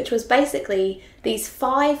Happiness, which was basically these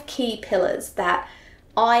 5 key pillars that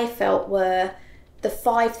I felt were the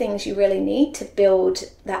 5 things you really need to build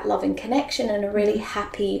that loving connection and a really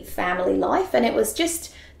happy family life. And it was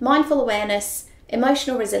just mindful awareness,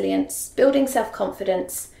 emotional resilience, building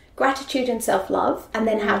self-confidence, gratitude and self-love, and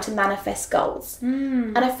then how to manifest goals.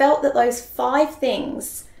 And I felt that those 5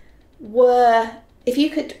 things were, if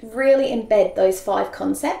you could really embed those 5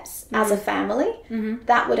 concepts as a family,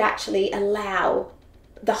 that would actually allow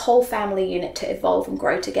the whole family unit to evolve and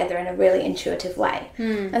grow together in a really intuitive way.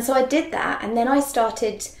 And so I did that, and then I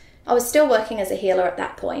was still working as a healer at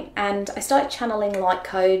that point, and I started channeling light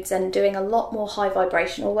codes and doing a lot more high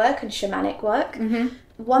vibrational work and shamanic work.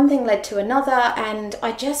 One thing led to another, and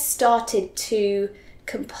I just started to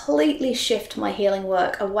completely shift my healing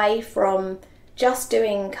work away from just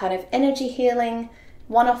doing kind of energy healing,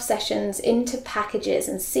 one-off sessions, into packages,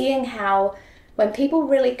 and seeing how when people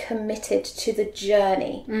really committed to the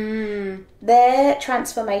journey, their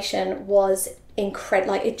transformation was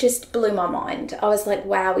incredible. Like, it just blew my mind. I was like,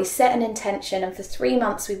 wow, we set an intention and for 3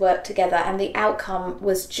 months we worked together and the outcome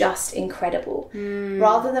was just incredible.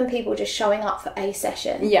 Rather than people just showing up for a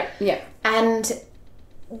session. And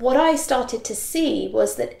what I started to see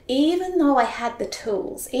was that even though I had the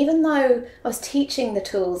tools, even though I was teaching the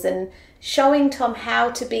tools and showing Tom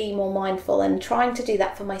how to be more mindful and trying to do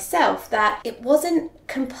that for myself, that it wasn't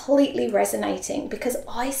completely resonating because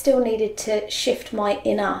I still needed to shift my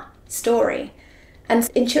inner story. And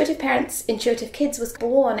Intuitive Parents, Intuitive Kids was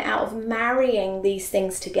born out of marrying these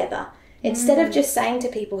things together. Instead of just saying to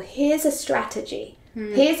people, here's a strategy,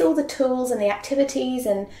 here's all the tools and the activities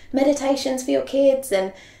and meditations for your kids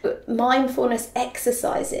and mindfulness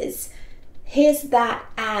exercises, here's that,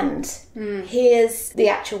 and here's the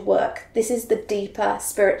actual work. This is the deeper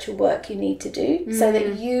spiritual work you need to do so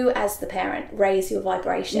that you as the parent raise your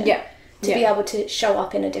vibration to be able to show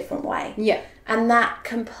up in a different way. And that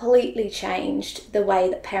completely changed the way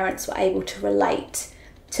that parents were able to relate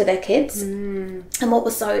to their kids. And what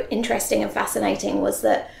was so interesting and fascinating was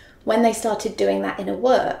that when they started doing that inner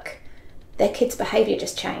work, their kids' behaviour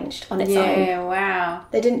just changed on its own. Yeah, wow.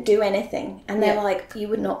 They didn't do anything. And they're like, you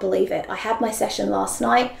would not believe it. I had my session last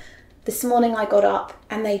night. This morning I got up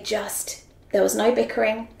and there was no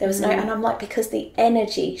bickering. There was no, and I'm like, because the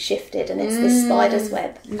energy shifted and it's this spider's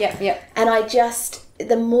web. And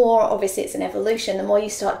the more, obviously it's an evolution, the more you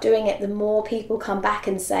start doing it, the more people come back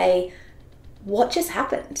and say, what just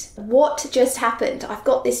happened? What just happened? I've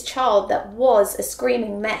got this child that was a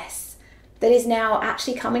screaming mess that is now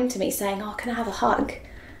actually coming to me saying, oh, can I have a hug?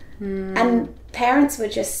 And parents were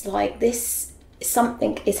just like,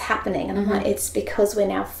 something is happening. And I'm like, it's because we're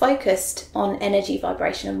now focused on energy,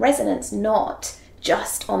 vibration and resonance, not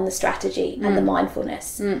just on the strategy and the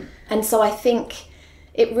mindfulness. And so I think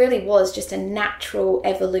it really was just a natural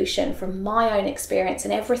evolution from my own experience,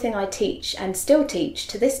 and everything I teach and still teach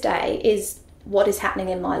to this day is what is happening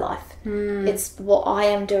in my life. It's what I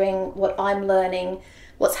am doing, what I'm learning,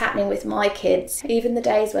 what's happening with my kids. Even the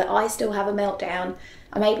days where I still have a meltdown,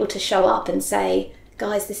 I'm able to show up and say,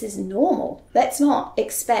 guys, this is normal. Let's not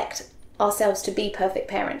expect ourselves to be perfect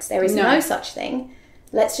parents. There is no such thing.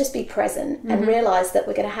 Let's just be present and realize that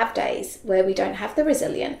we're going to have days where we don't have the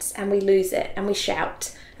resilience and we lose it and we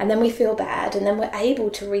shout and then we feel bad, and then we're able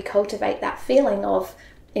to recultivate that feeling of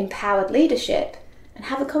empowered leadership and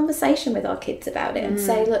have a conversation with our kids about it and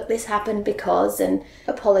say, look, this happened because, and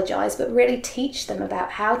apologize, but really teach them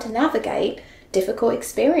about how to navigate difficult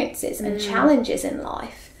experiences and challenges in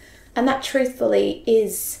life. And that truthfully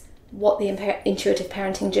is what the intuitive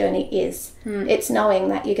parenting journey is. It's knowing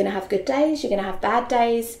that you're going to have good days, you're going to have bad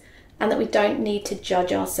days, and that we don't need to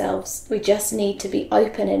judge ourselves. We just need to be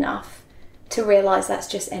open enough to realize that's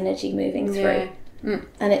just energy moving through,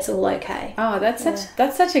 and it's all okay. Oh, that's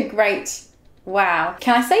such a great, wow.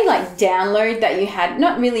 Can I say like download that you had?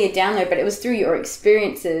 Not really a download, but it was through your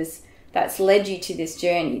experiences that's led you to this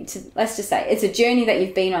journey. Let's just say it's a journey that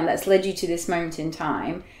you've been on that's led you to this moment in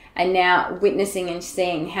time. And now witnessing and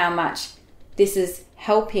seeing how much this is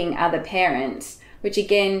helping other parents, which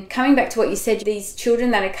again, coming back to what you said, these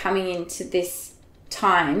children that are coming into this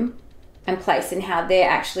time and place and how they're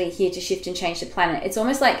actually here to shift and change the planet. It's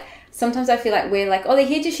almost like sometimes I feel like we're like, oh, they're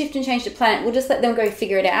here to shift and change the planet. We'll just let them go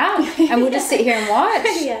figure it out and we'll just sit here and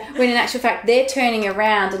watch. When in actual fact, they're turning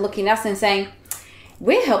around and looking at us and saying,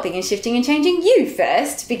 we're helping and shifting and changing you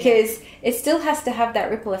first, because it still has to have that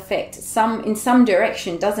ripple effect in some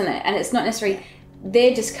direction, doesn't it? And it's not necessarily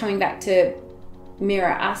they're just coming back to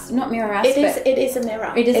mirror us, not mirror us. It is a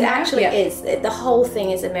mirror. It actually is. The whole thing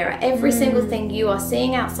is a mirror. Every single thing you are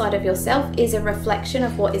seeing outside of yourself is a reflection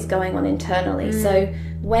of what is going on internally. So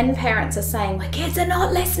when parents are saying, my kids are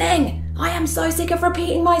not listening, I am so sick of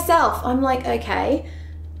repeating myself, I'm like, okay,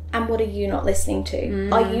 and what are you not listening to?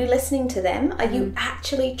 Are you listening to them? Are you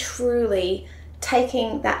actually truly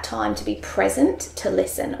taking that time to be present to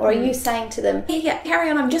listen? Or are you saying to them, yeah, carry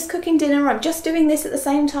on, I'm just cooking dinner, I'm just doing this at the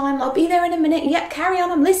same time, I'll be there in a minute, yeah, carry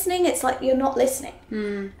on, I'm listening. It's like you're not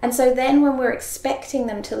listening. And so then when we're expecting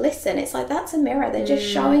them to listen, it's like that's a mirror. They're just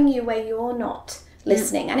showing you where you're not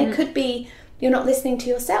listening. And it could be you're not listening to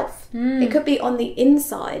yourself. It could be on the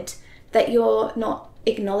inside that you're not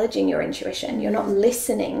acknowledging your intuition. You're not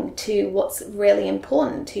listening to what's really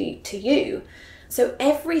important to you. So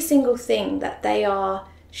every single thing that they are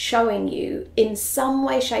showing you in some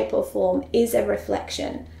way, shape or form is a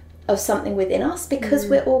reflection of something within us, because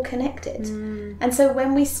we're all connected. And so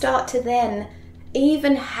when we start to then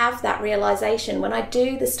even have that realization, when I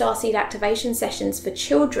do the starseed activation sessions for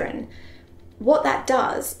children, what that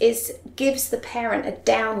does is gives the parent a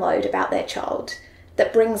download about their child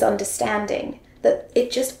that brings understanding, that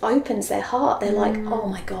it just opens their heart. They're like, oh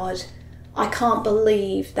my God, I can't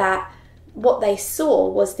believe that what they saw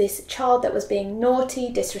was this child that was being naughty,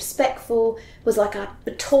 disrespectful, was like a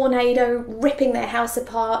tornado ripping their house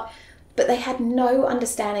apart, but they had no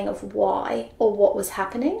understanding of why or what was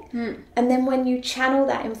happening. And then when you channel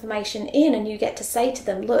that information in and you get to say to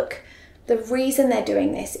them, look, the reason they're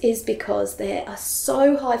doing this is because they are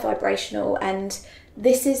so high vibrational and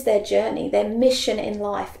this is their journey, their mission in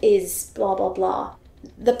life is blah, blah, blah.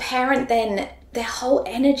 The parent then, their whole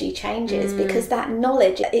energy changes because that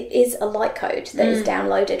knowledge, it is a light code that is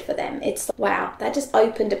downloaded for them. It's like, wow, that just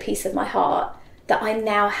opened a piece of my heart that I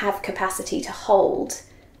now have capacity to hold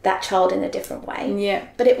that child in a different way. Yeah.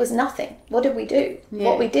 But it was nothing. What did we do? Yeah.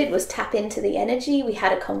 What we did was tap into the energy. We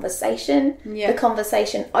had a conversation. Yeah. The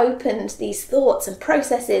conversation opened these thoughts and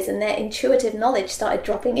processes, and their intuitive knowledge started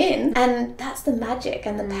dropping in. And that's the magic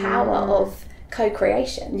and the power of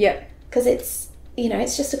co-creation. Yeah. Because it's,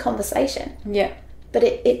 it's just a conversation. Yeah. But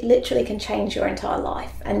it literally can change your entire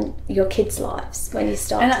life and your kids' lives when you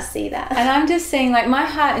start to see that. And I'm just saying, like, my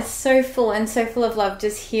heart is so full and so full of love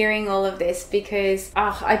just hearing all of this, because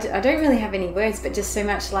I don't really have any words, but just so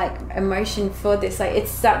much like emotion for this. Like,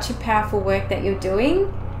 it's such a powerful work that you're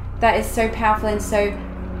doing that is so powerful, and so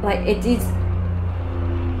like it is.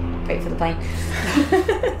 Wait for the plane.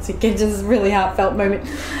 So again, just a really heartfelt moment.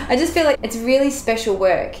 I just feel like it's really special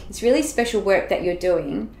work. It's really special work that you're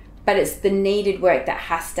doing. But it's the needed work that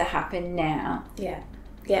has to happen now. Yeah.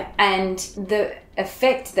 Yeah. And the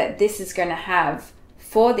effect that this is going to have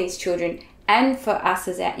for these children and for us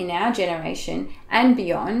in our generation and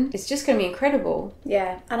beyond, it's just going to be incredible.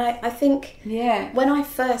 Yeah. And I think when I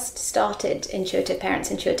first started Intuitive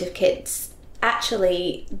Parents, Intuitive Kids,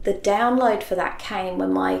 actually the download for that came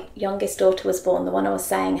when my youngest daughter was born. The one I was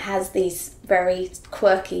saying has these very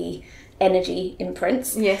quirky energy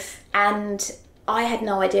imprints. Yes. And I had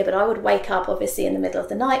no idea, but I would wake up obviously in the middle of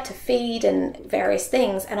the night to feed and various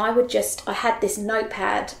things. And I had this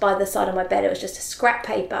notepad by the side of my bed. It was just a scrap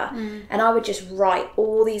paper. And I would just write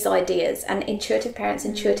all these ideas. And Intuitive Parents,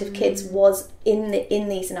 Intuitive Kids was in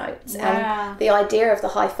these notes. Wow. And the idea of the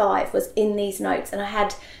high five was in these notes. And I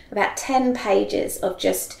had about 10 pages of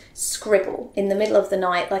just scribble in the middle of the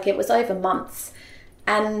night. Like, it was over months.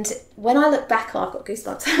 And when I look back, I've got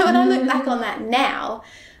goosebumps. When I look back on that now,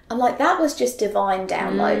 I'm like, that was just divine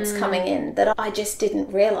downloads coming in that I just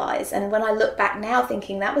didn't realize. And when I look back now,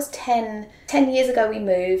 thinking that was 10 years ago we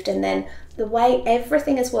moved, and then the way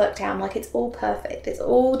everything has worked out, I'm like, it's all perfect. It's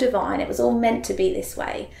all divine. It was all meant to be this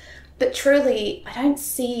way. But truly, I don't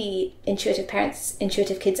see Intuitive Parents,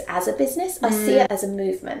 Intuitive Kids as a business. I see it as a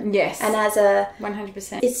movement. Yes. And as a...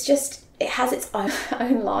 100%. It's just... It has its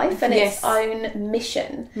own life and its own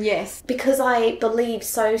mission. Yes. Because I believe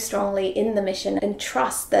so strongly in the mission and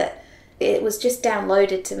trust that it was just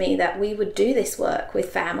downloaded to me that we would do this work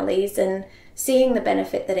with families, and seeing the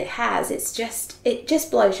benefit that it has, it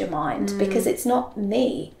just blows your mind because it's not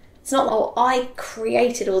me. It's not, oh, I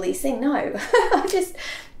created all these things. No, I just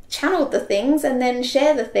channeled the things and then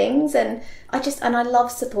share the things, and I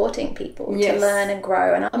love supporting people to learn and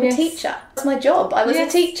grow. And I'm a teacher. That's my job. I was a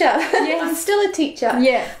teacher. I'm still a teacher.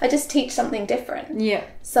 Yeah. I just teach something different. Yeah.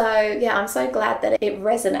 So I'm so glad that it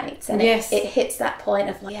resonates and it hits that point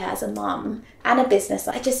of like, as a mum and a business.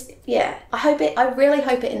 I really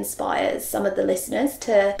hope it inspires some of the listeners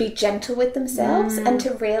to be gentle with themselves and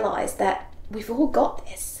to realise that we've all got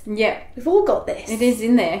this. Yeah. We've all got this. It is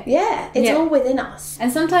in there. Yeah. It's all within us.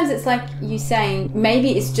 And sometimes it's like you saying,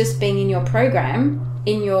 maybe it's just being in your program,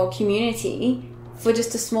 in your community for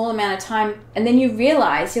just a small amount of time. And then you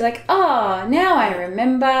realize, you're like, oh, now I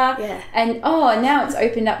remember. Yeah. And oh, now it's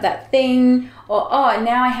opened up that thing. Or, oh,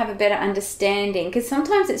 now I have a better understanding. Because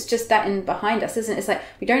sometimes it's just that in behind us, isn't it? It's like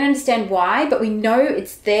we don't understand why, but we know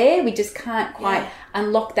it's there. We just can't quite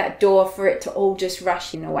unlock that door for it to all just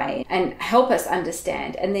rush in a way and help us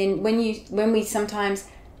understand. And then when we sometimes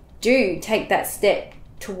do take that step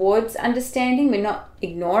towards understanding, we're not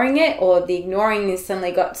ignoring it, or the ignoring is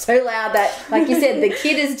suddenly got so loud that, like you said, the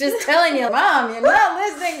kid is just telling you, Mom, you're not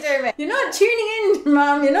listening to me. You're not tuning in,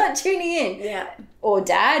 Mom, you're not tuning in. Yeah. Or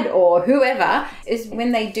Dad or whoever, is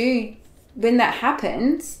when that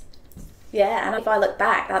happens. Yeah, and if I look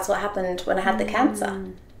back, that's what happened when I had the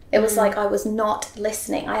cancer. It was like I was not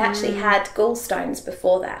listening. I actually had gallstones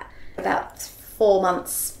before that, about 5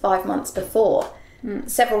 months before,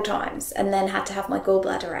 several times, and then had to have my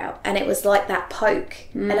gallbladder out. And it was like that poke,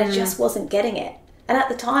 and I just wasn't getting it. And at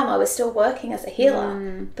the time, I was still working as a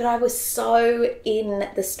healer, but I was so in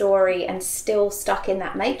the story and still stuck in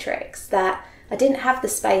that matrix that I didn't have the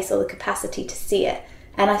space or the capacity to see it.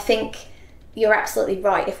 And I think you're absolutely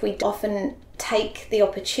right. If we often take the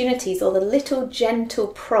opportunities or the little gentle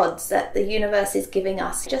prods that the universe is giving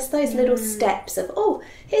us, just those little steps of, oh,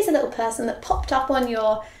 here's a little person that popped up on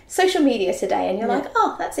your social media today, and you're like,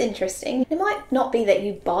 oh, that's interesting. It might not be that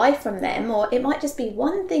you buy from them, or it might just be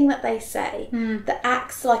one thing that they say that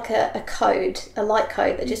acts like a code, a light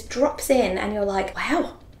code that just drops in, and you're like,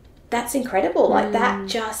 wow, that's incredible. Like that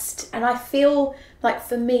just, and I feel like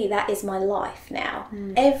for me, that is my life now.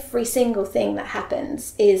 Every single thing that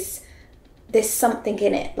happens there's something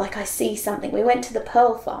in it. Like I see something. We went to the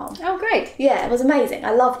pearl farm. Oh, great. Yeah, it was amazing.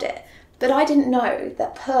 I loved it. But I didn't know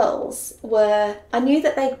that pearls I knew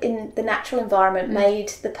that they, in the natural environment, made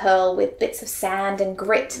the pearl with bits of sand and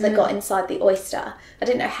grit that got inside the oyster. I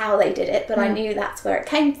didn't know how they did it, but I knew that's where it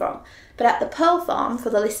came from. But at the pearl farm, for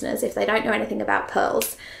the listeners, if they don't know anything about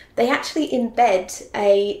pearls, they actually embed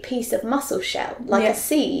a piece of mussel shell, like a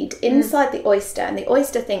seed, inside the oyster. And the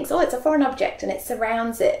oyster thinks, oh, it's a foreign object. And it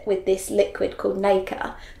surrounds it with this liquid called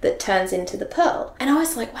nacre that turns into the pearl. And I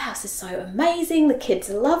was like, wow, this is so amazing. The kids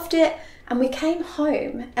loved it. And we came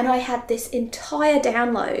home and I had this entire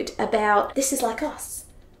download about this is like us.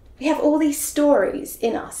 We have all these stories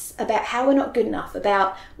in us about how we're not good enough,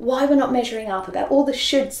 about why we're not measuring up, about all the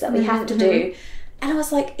shoulds that we have to do. And I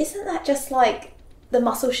was like, isn't that just like the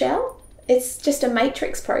mussel shell? It's just a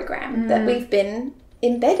matrix program that we've been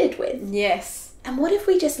embedded with. Yes. And what if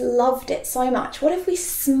we just loved it so much? What if we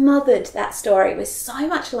smothered that story with so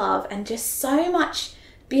much love and just so much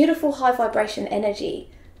beautiful high vibration energy?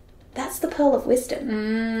 That's the pearl of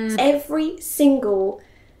wisdom. Every single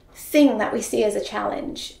thing that we see as a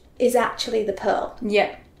challenge is actually the pearl.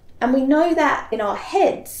 Yeah. And we know that in our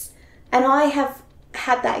heads. And I have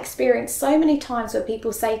had that experience so many times where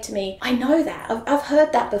people say to me, I know that. I've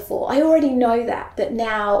heard that before. I already know that. But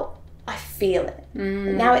now I feel it.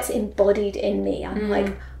 Now it's embodied in me. I'm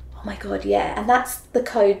like, oh my God, yeah. And that's the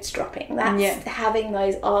codes dropping. That's having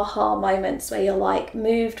those aha moments where you're like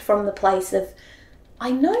moved from the place of,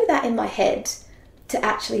 I know that in my head, to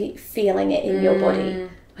actually feeling it in your body,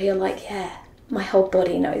 where you're like, yeah, my whole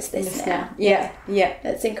body knows this now. Yeah.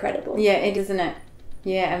 It's incredible. Yeah, it isn't it?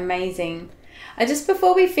 Yeah, amazing.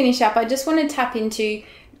 Before we finish up, I just want to tap into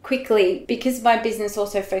quickly, because my business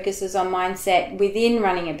also focuses on mindset within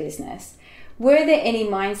running a business. Were there any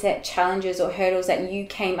mindset challenges or hurdles that you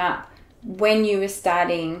came up when you were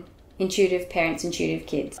starting Intuitive Parents, Intuitive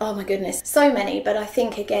Kids? Oh my goodness, so many. But I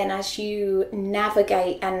think, again, as you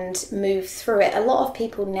navigate and move through it, a lot of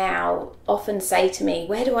people now often say to me,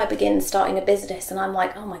 where do I begin starting a business? And I'm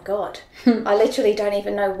like, oh my God, I literally don't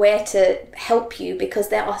even know where to help you, because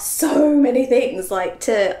there are so many things I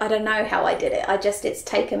don't know how I did it. It's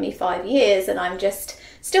taken me 5 years and I'm just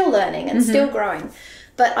still learning and still growing.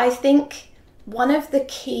 But I think one of the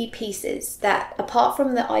key pieces that, apart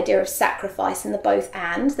from the idea of sacrifice and the both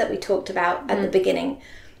and that we talked about at the beginning,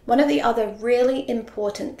 one of the other really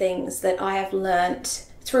important things that I have learnt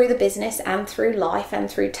through the business and through life and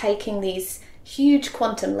through taking these huge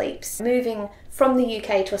quantum leaps, moving from the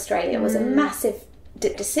UK to Australia was a massive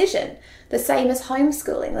decision. The same as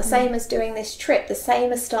homeschooling, the same as doing this trip, the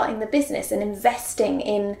same as starting the business and investing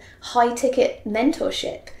in high ticket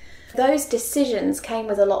mentorship. Those decisions came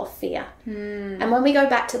with a lot of fear. And when we go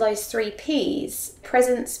back to those 3 Ps,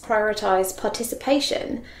 presence, prioritize,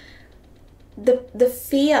 participation, the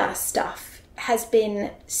fear stuff has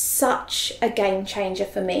been such a game changer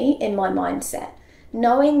for me in my mindset.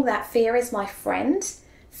 Knowing that fear is my friend,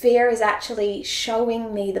 fear is actually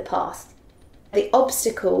showing me the path. The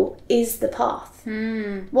obstacle is the path.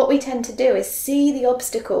 What we tend to do is see the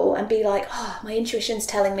obstacle and be like, oh, my intuition's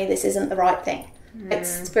telling me this isn't the right thing. It's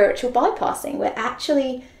spiritual bypassing. We're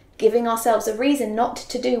actually giving ourselves a reason not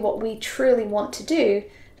to do what we truly want to do,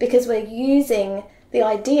 because we're using the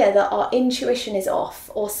idea that our intuition is off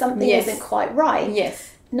or something isn't quite right.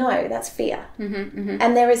 No, that's fear.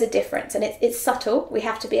 And there is a difference, and it's subtle. We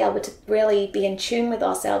have to be able to really be in tune with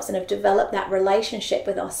ourselves and have developed that relationship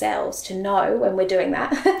with ourselves to know when we're doing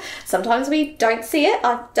that. Sometimes we don't see it.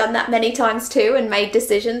 I've done that many times too, and made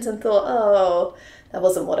decisions and thought, oh, that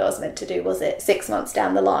wasn't what I was meant to do, was it? 6 months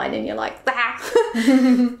down the line and you're like, bah!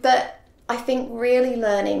 But I think really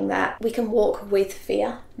learning that we can walk with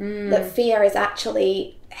fear, that fear is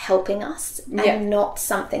actually helping us and not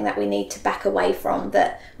something that we need to back away from,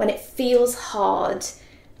 that when it feels hard,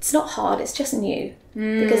 it's not hard, it's just new.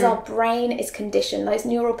 Because our brain is conditioned, those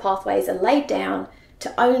neural pathways are laid down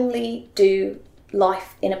to only do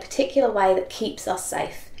life in a particular way that keeps us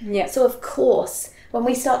safe. So of course, when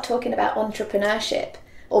we start talking about entrepreneurship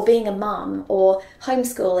or being a mum or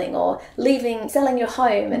homeschooling or selling your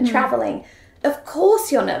home and traveling, of course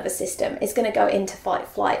your nervous system is going to go into fight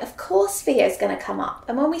flight. Of course fear is going to come up.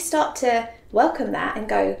 And when we start to welcome that and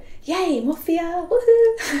go, yay, more fear,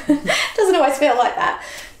 woohoo. Doesn't always feel like that.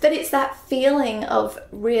 But it's that feeling of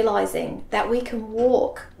realizing that we can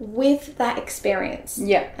walk with that experience.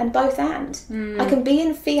 And both and. I can be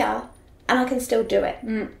in fear and I can still do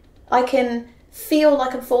it. I can feel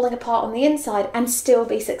like I'm falling apart on the inside and still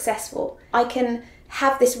be successful. I can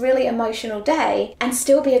have this really emotional day and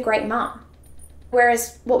still be a great mum.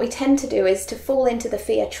 Whereas what we tend to do is to fall into the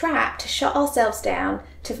fear trap, to shut ourselves down,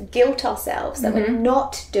 to guilt ourselves that we're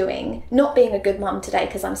not being a good mum today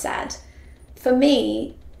because I'm sad. For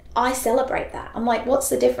me, I celebrate that. I'm like, what's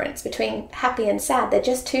the difference between happy and sad? They're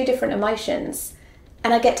just 2 different emotions,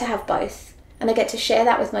 and I get to have both, and I get to share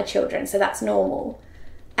that with my children, so that's normal.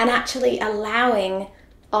 And actually allowing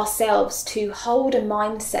ourselves to hold a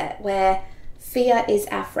mindset where fear is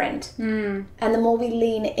our friend. And the more we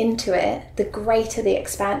lean into it, the greater the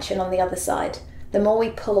expansion on the other side. The more we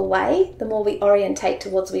pull away, the more we orientate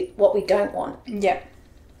towards what we don't want.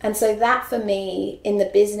 And so that for me, in the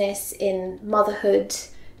business, in motherhood,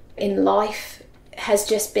 in life, has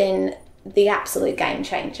just been the absolute game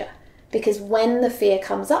changer. Because when the fear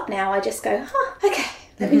comes up now, I just go, okay.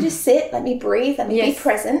 Let me just sit, let me breathe, let me be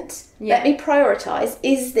present, let me prioritize.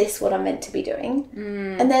 Is this what I'm meant to be doing?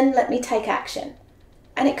 And then let me take action.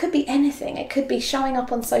 And it could be anything. It could be showing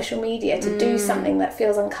up on social media to do something that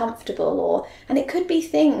feels uncomfortable, and it could be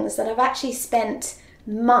things that I've actually spent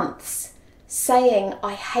months saying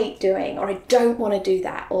I hate doing, or I don't want to do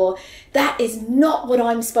that, or that is not what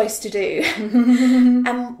I'm supposed to do.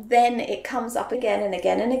 And then it comes up again and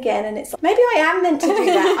again and again, and it's like, maybe I am meant to do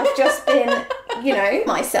that. I've just been,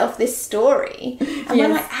 myself this story. And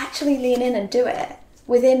when I actually lean in and do it,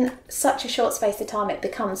 within such a short space of time, it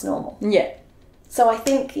becomes normal. So I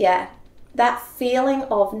think, that feeling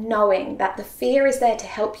of knowing that the fear is there to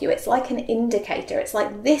help you. It's like an indicator. It's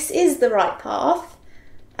like, this is the right path,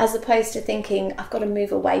 as opposed to thinking, I've got to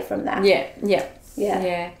move away from that.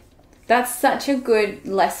 Yeah. That's such a good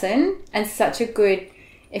lesson, and such a good,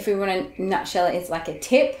 if we want to nutshell it, it's like a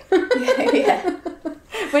tip. Yeah.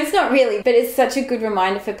 But it's not really, but it's such a good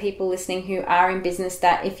reminder for people listening who are in business,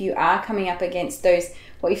 that if you are coming up against those,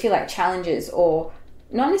 what you feel like challenges, or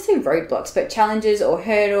not necessarily roadblocks, but challenges or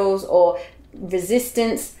hurdles or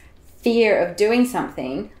resistance, fear of doing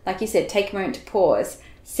something, like you said, take a moment to pause,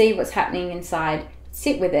 see what's happening inside,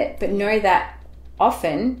 sit with it, but know that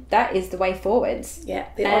often that is the way forwards. Yeah,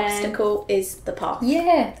 the obstacle is the path.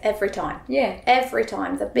 Yeah. Every time. Yeah. Every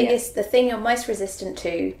time. The biggest, the thing you're most resistant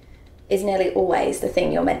to is nearly always the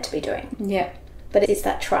thing you're meant to be doing. Yeah. But it's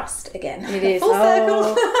that trust again. It is. Full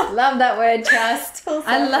circle. Love that word, trust. Full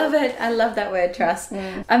I circle. love it. I love that word, trust.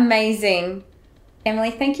 Amazing.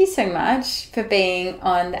 Emily, thank you so much for being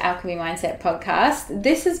on the Alchemy Mindset podcast.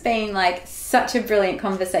 This has been like such a brilliant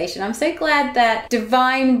conversation. I'm so glad that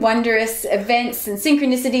divine, wondrous events and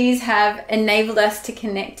synchronicities have enabled us to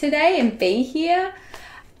connect today and be here.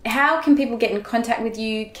 How can people get in contact with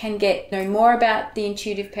you, know more about the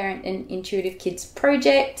Intuitive Parent and Intuitive Kids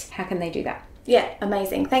project? How can they do that? Yeah,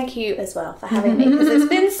 amazing. Thank you as well for having me, because it's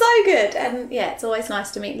been so good. And yeah, it's always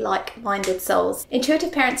nice to meet like-minded souls.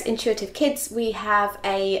 Intuitive Parents, Intuitive Kids, we have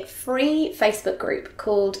a free Facebook group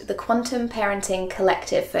called the Quantum Parenting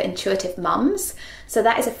Collective for Intuitive Mums. So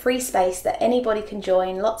that is a free space that anybody can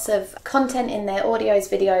join. Lots of content in there, audios,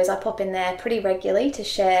 videos. I pop in there pretty regularly to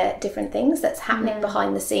share different things that's happening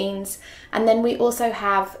behind the scenes. And then we also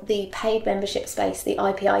have the paid membership space, the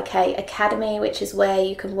IPIK Academy, which is where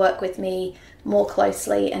you can work with me more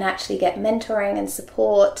closely and actually get mentoring and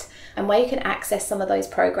support, and where you can access some of those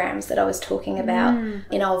programs that I was talking about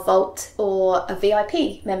in our vault, or a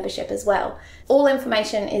VIP membership as well. All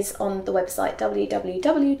information is on the website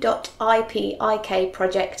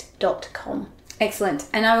www.ipikproject.com. Excellent.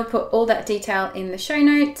 And I will put all that detail in the show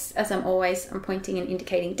notes, as I'm pointing and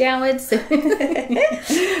indicating downwards. But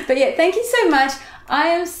yeah, thank you so much. I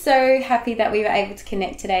am so happy that we were able to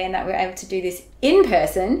connect today and that we were able to do this in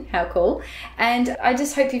person. How cool. And I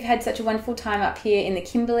just hope you've had such a wonderful time up here in the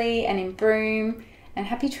Kimberley and in Broome, and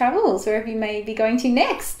happy travels wherever you may be going to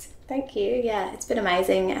next. Thank you. Yeah, it's been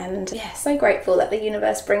amazing, and yeah, so grateful that the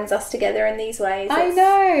universe brings us together in these ways. I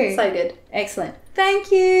know. So good. Excellent. Thank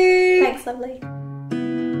you. Thanks, lovely.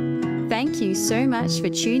 Thank you so much for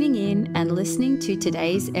tuning in and listening to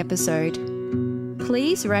today's episode.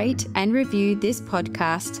 Please rate and review this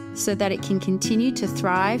podcast so that it can continue to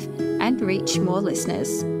thrive and reach more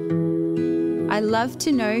listeners. I love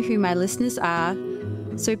to know who my listeners are,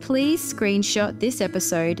 so please screenshot this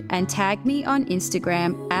episode and tag me on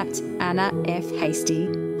Instagram at Anna F. Hastie.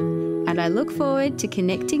 And I look forward to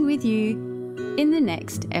connecting with you in the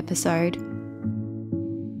next episode.